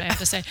cool stuff, I have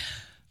to say.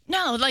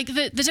 No, like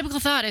the typical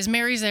thought is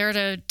Mary's there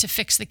to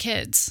fix the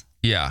kids.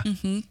 Yeah.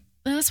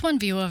 That's one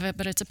view of it,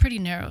 but it's a pretty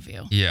narrow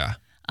view. Yeah.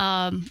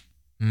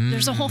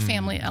 There's a whole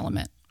family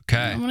element. Okay.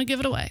 I don't want to give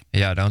it away.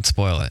 Yeah, don't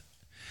spoil it.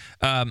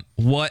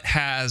 What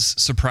has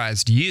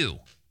surprised you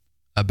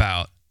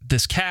about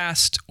this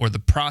cast or the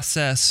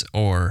process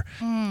or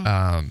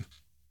about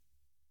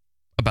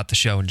the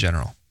show in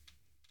general?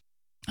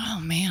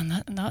 Oh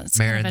man, that's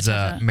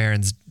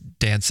Maron's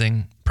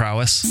dancing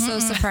prowess. So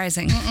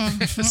surprising. Aren't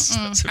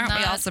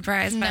we all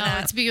surprised by that? No,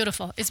 it's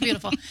beautiful. It's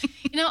beautiful.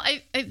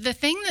 The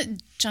thing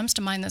that jumps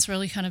to mind that's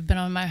really kind of been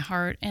on my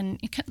heart, and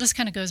this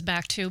kind of goes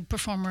back to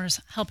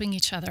performers helping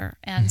each other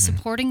and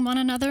supporting one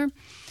another.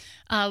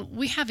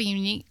 We have a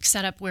unique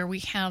setup where we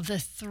have the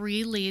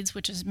three leads,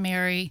 which is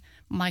Mary,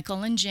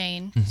 Michael, and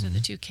Jane. Those are the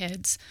two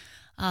kids.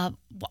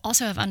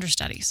 Also have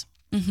understudies.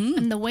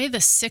 And the way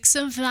the six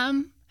of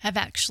them have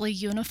actually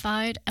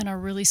unified and are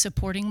really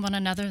supporting one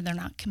another. They're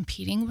not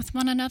competing with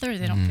one another.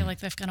 They don't feel like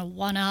they've got to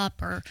one up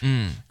or,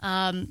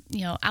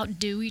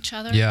 outdo each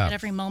other at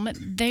every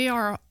moment. They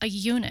are a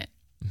unit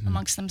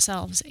amongst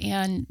themselves,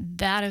 and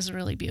that is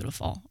really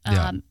beautiful.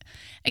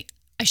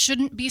 I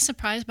shouldn't be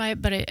surprised by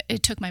it, but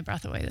it took my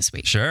breath away this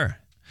week. Sure.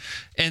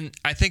 And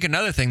I think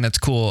another thing that's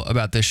cool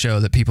about this show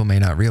that people may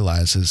not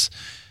realize is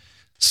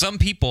some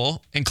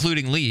people,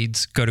 including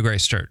leads, go to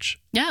Grace Church.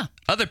 Yeah.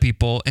 Other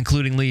people,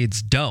 including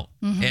leads, don't.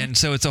 And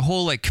so it's a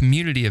whole like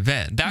community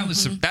event.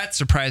 That's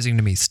surprising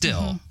to me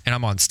still. And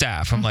I'm on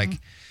staff. I'm like,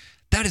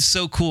 that is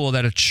so cool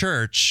that a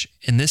church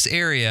in this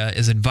area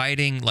is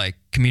inviting like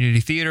community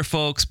theater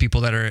folks,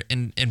 people that are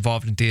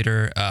involved in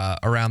theater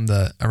around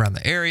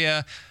the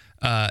area,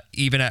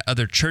 even at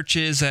other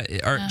churches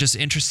that are just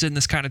interested in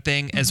this kind of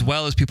thing, as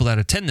well as people that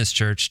attend this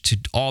church to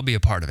all be a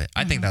part of it.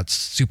 I think that's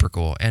super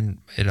cool, and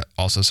it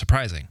also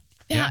surprising.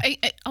 Yeah,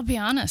 I'll be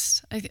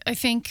honest. I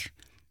think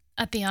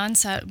at the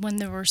onset, when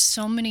there were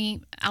so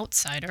many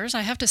outsiders,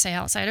 I have to say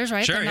outsiders,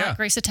 right? Sure, They're not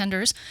Grace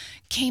attenders,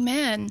 came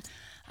in,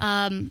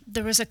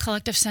 there was a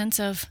collective sense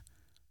of,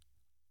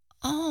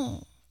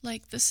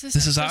 like this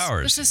is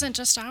ours. This isn't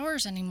just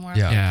ours anymore.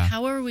 Yeah. Like,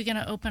 how are we going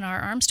to open our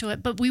arms to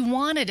it? But we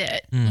wanted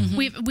it.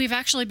 We've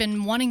actually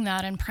been wanting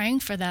that and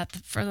praying for that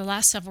for the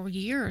last several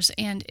years,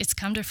 and it's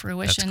come to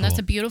fruition. That's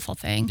a beautiful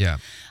thing. Yeah.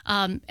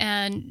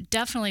 And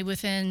definitely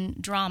within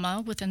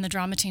the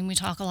drama team, we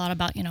talk a lot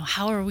about,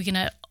 how are we going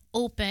to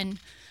open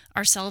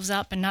ourselves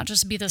up and not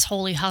just be this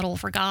holy huddle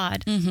for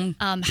God.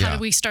 How do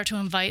we start to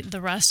invite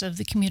the rest of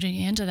the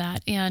community into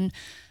that? And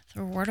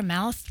through word of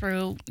mouth,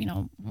 through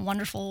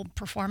wonderful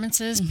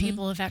performances,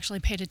 people have actually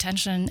paid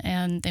attention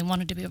and they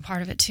wanted to be a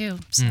part of it too.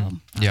 So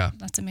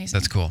that's amazing.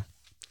 That's cool.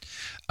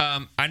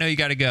 I know you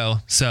got to go.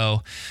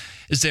 So,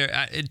 is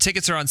there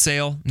tickets are on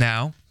sale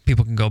now?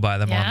 People can go buy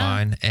them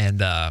online.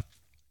 And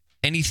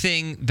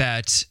anything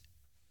that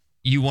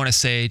you want to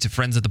say to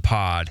friends of the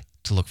pod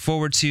to look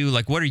forward to?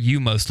 Like, what are you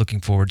most looking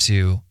forward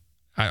to?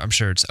 I'm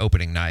sure it's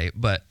opening night,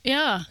 but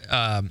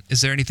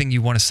is there anything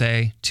you want to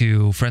say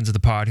to friends of the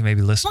pod who may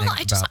be listening?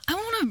 Well, I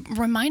want to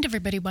remind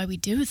everybody why we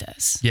do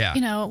this.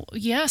 Yeah.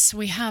 Yes,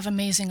 we have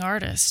amazing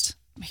artists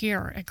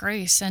here at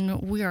Grace,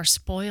 and we are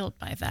spoiled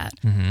by that.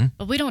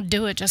 But we don't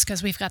do it just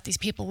because we've got these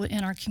people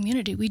in our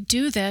community. We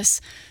do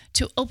this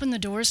to open the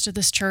doors to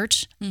this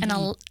church,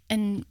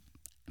 and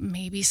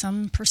maybe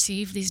some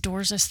perceive these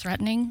doors as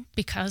threatening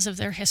because of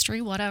their history,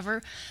 whatever,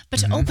 but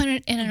to open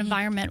it in an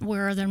environment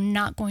where they're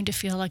not going to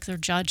feel like they're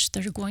judged,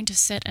 they're going to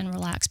sit and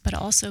relax, but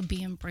also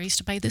be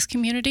embraced by this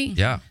community.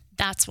 Yeah.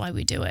 That's why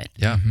we do it.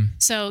 Yeah.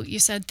 So you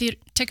said the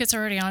tickets are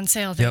already on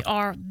sale.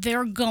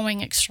 They're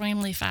going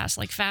extremely fast,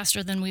 like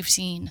faster than we've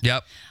seen.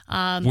 Yep.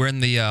 We're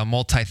in the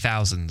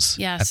multi-thousands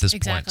at this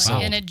point. So.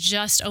 And it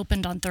just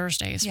opened on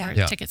Thursdays for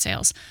ticket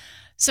sales.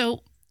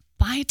 So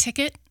buy a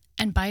ticket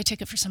and buy a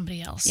ticket for somebody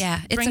else.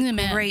 Yeah, it's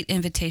a great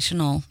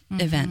invitational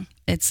event.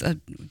 It's a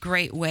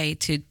great way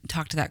to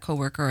talk to that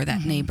coworker or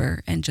that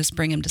neighbor and just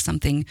bring them to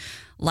something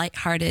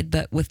lighthearted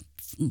but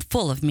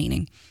full of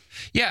meaning.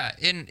 Yeah,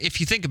 and if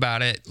you think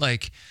about it,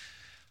 like,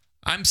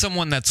 I'm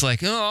someone that's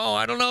like,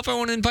 I don't know if I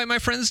want to invite my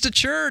friends to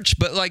church,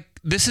 but like,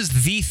 this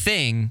is the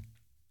thing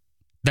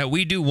that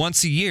we do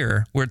once a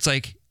year where it's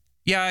like,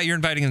 you're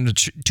inviting them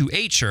to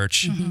a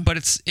church, but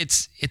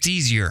it's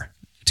easier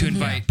to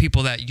invite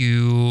people that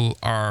you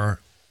are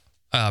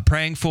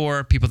praying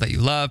for, people that you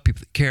love, people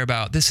that care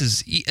about. This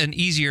is an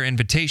easier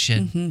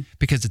invitation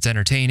because it's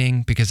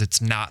entertaining, because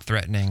it's not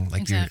threatening,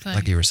 like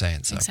you were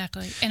saying. So.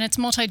 Exactly. And it's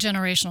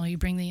multi-generational. You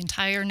bring the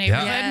entire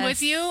neighborhood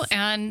with you,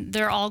 and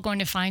they're all going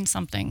to find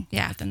something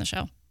within the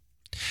show.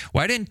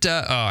 Why didn't,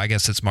 I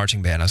guess it's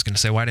marching band. I was going to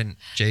say, why didn't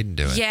Jaden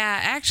do it?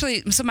 Yeah,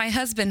 actually, so my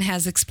husband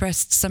has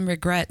expressed some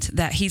regret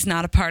that he's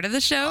not a part of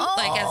the show.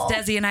 Like, as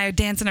Desi and I are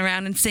dancing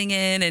around and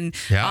singing and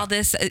all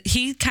this,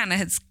 he kind of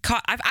has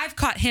caught, I've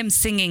caught him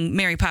singing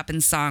Mary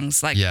Poppins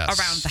songs, like,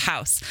 around the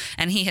house.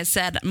 And he has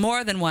said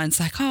more than once,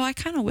 like, I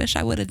kind of wish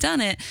I would have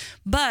done it.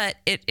 But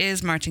it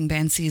is marching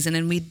band season,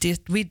 and we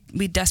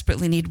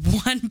desperately need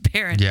one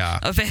parent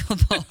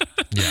available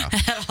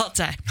at all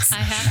times. I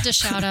have to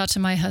shout out to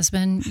my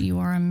husband.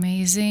 You are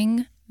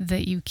amazing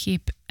that you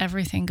keep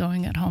everything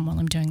going at home while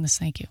I'm doing this.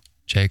 Thank you.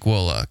 Jake,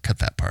 we'll cut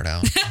that part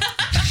out.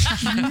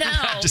 No,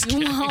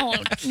 you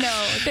won't.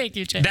 No, thank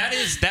you, Jake.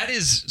 That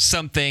is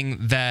something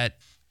that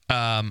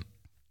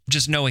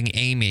just knowing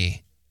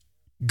Amy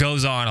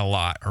goes on a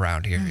lot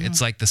around here. It's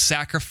like the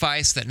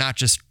sacrifice that not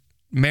just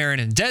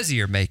Maron and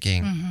Desi are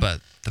making,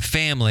 but the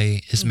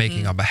family is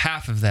making on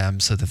behalf of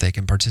them so that they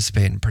can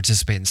participate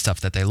in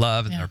stuff that they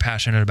love and they're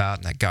passionate about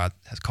and that God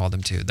has called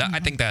them to. I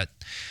think that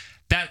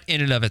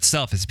in and of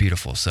itself is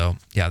beautiful. So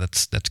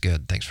that's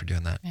good. Thanks for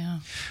doing that.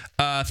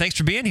 Yeah. Thanks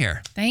for being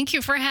here. Thank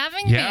you for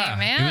having me,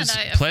 man. It was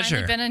a I've pleasure.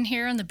 finally been in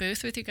here in the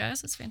booth with you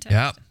guys. It's fantastic.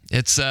 Yeah.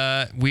 It's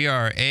we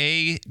are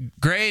a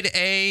grade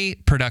A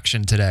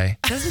production today.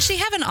 Doesn't she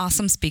have an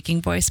awesome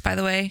speaking voice, by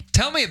the way?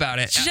 Tell me about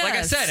it. Like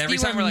I said, every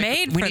time we're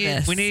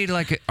like, we need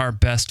like our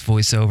best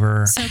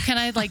voiceover. So can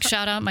I like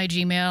shout out my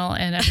Gmail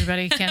and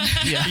everybody can?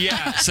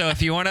 Yeah. So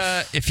if you want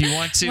to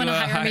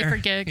hire me for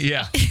gigs.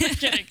 Yeah.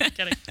 kidding.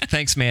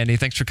 Thanks, Mandy.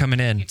 Thanks for coming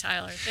in. Thank you,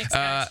 Tyler. Thanks,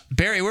 guys.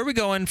 Barry, where are we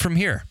going from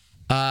here?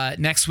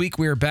 Next week,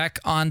 we're back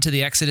onto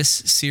the Exodus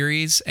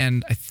series,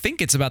 and I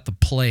think it's about the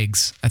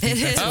plagues. I think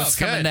that's what's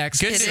coming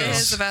next. Good It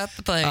is about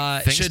the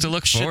plague. Things to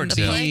look forward to.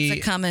 The plagues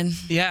are coming.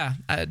 Yeah,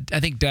 I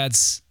think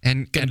Dad's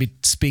going to be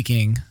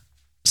speaking.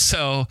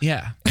 So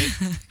yeah,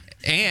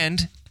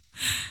 And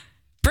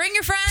Bring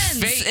your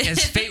friends.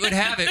 as fate would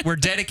have it, we're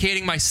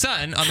dedicating my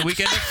son on the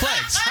weekend of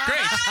plagues. Great.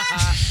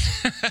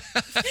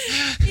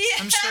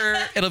 I'm sure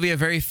it'll be a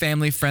very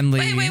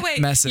family-friendly Wait.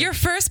 message. Your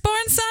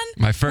firstborn son?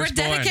 My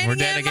firstborn. We're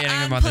dedicating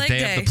him on the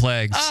day of the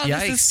plagues. Oh,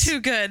 Yikes. this is too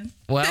good.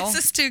 Well,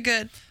 this is too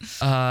good.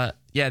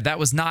 Yeah, that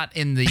was not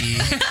in the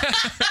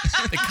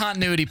the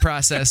continuity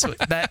process.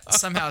 That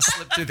somehow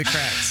slipped through the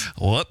cracks.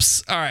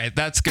 Whoops. All right,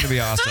 that's going to be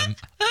awesome.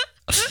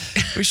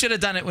 We should have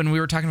done it when we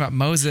were talking about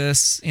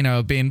Moses,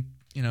 being,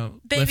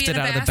 Baby lifted in a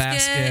out of the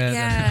basket.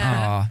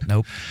 yeah.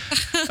 Nope.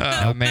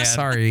 Oh, man.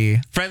 Sorry.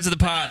 Friends of the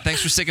pod,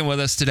 thanks for sticking with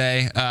us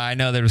today. I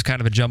know there was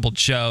kind of a jumbled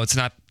show. It's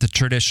not the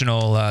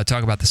traditional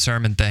talk about the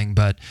sermon thing,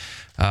 but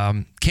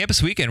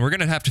campus weekend, we're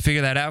going to have to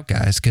figure that out,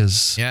 guys,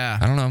 because Yeah.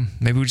 I don't know.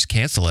 Maybe we just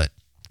cancel it.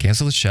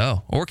 Cancel the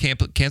show or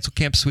cancel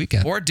campus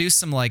weekend. Or do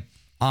some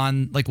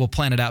we'll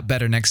plan it out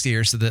better next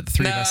year so that the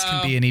three of us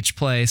can be in each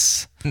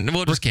place.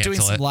 We'll just Doing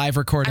cancel some it. live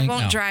recording. I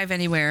won't drive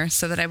anywhere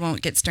so that I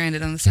won't get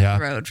stranded on the side of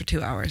the road for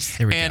 2 hours.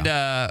 Here we And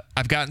go.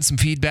 I've gotten some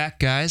feedback,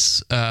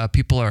 guys.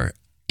 People are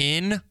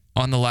in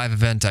on the live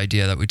event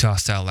idea that we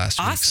tossed out last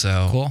week.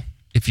 So Cool.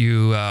 if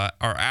you are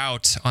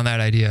out on that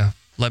idea,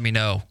 let me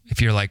know.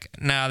 If you're like,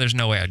 nah, there's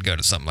no way I'd go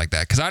to something like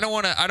that, because I don't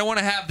want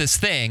to have this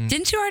thing.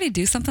 Didn't you already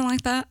do something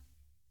like that?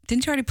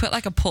 Didn't you already put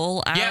a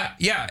poll out?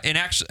 Yeah,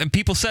 and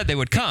people said they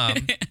would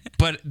come,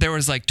 but there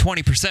was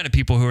 20% of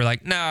people who were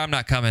like, no, I'm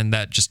not coming.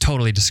 That just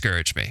totally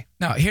discouraged me.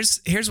 No,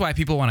 here's why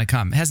people want to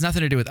come. It has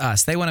nothing to do with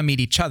us. They want to meet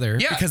each other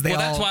because they all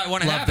that's why I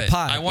want to love have the it.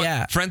 pod. I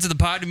want friends of the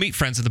pod to meet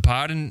friends of the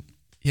pod and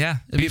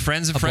be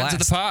friends of friends of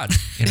the pod,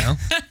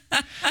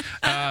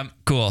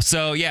 Cool.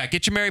 So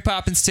get your Mary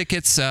Poppins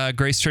tickets,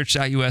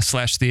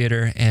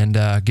 gracechurch.us/theater, and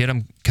get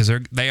them because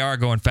they are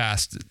going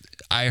fast.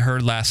 I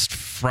heard last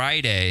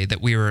Friday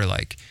that we were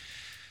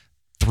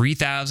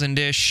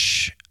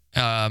 3,000-ish,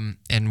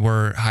 and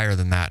we're higher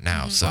than that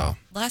now. So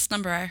Last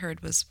number I heard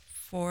was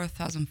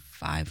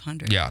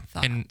 4,500. yeah,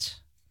 and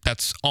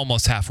that's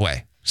almost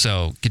halfway.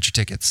 So get your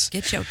tickets.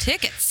 Get your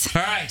tickets.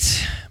 All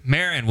right,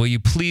 Maron, will you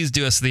please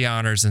do us the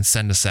honors and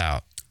send us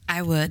out?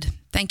 I would.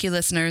 Thank you,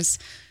 listeners.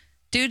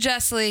 Do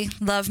justly,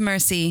 love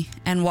mercy,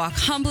 and walk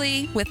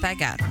humbly with thy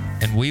God.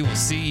 And we will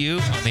see you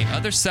on the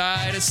other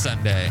side of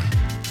Sunday.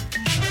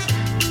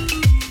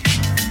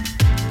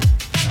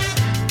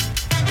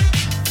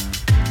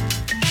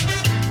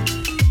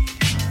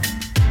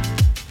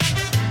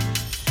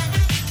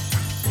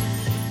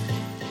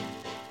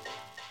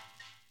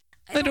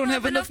 I don't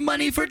have enough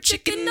money for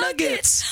chicken nuggets.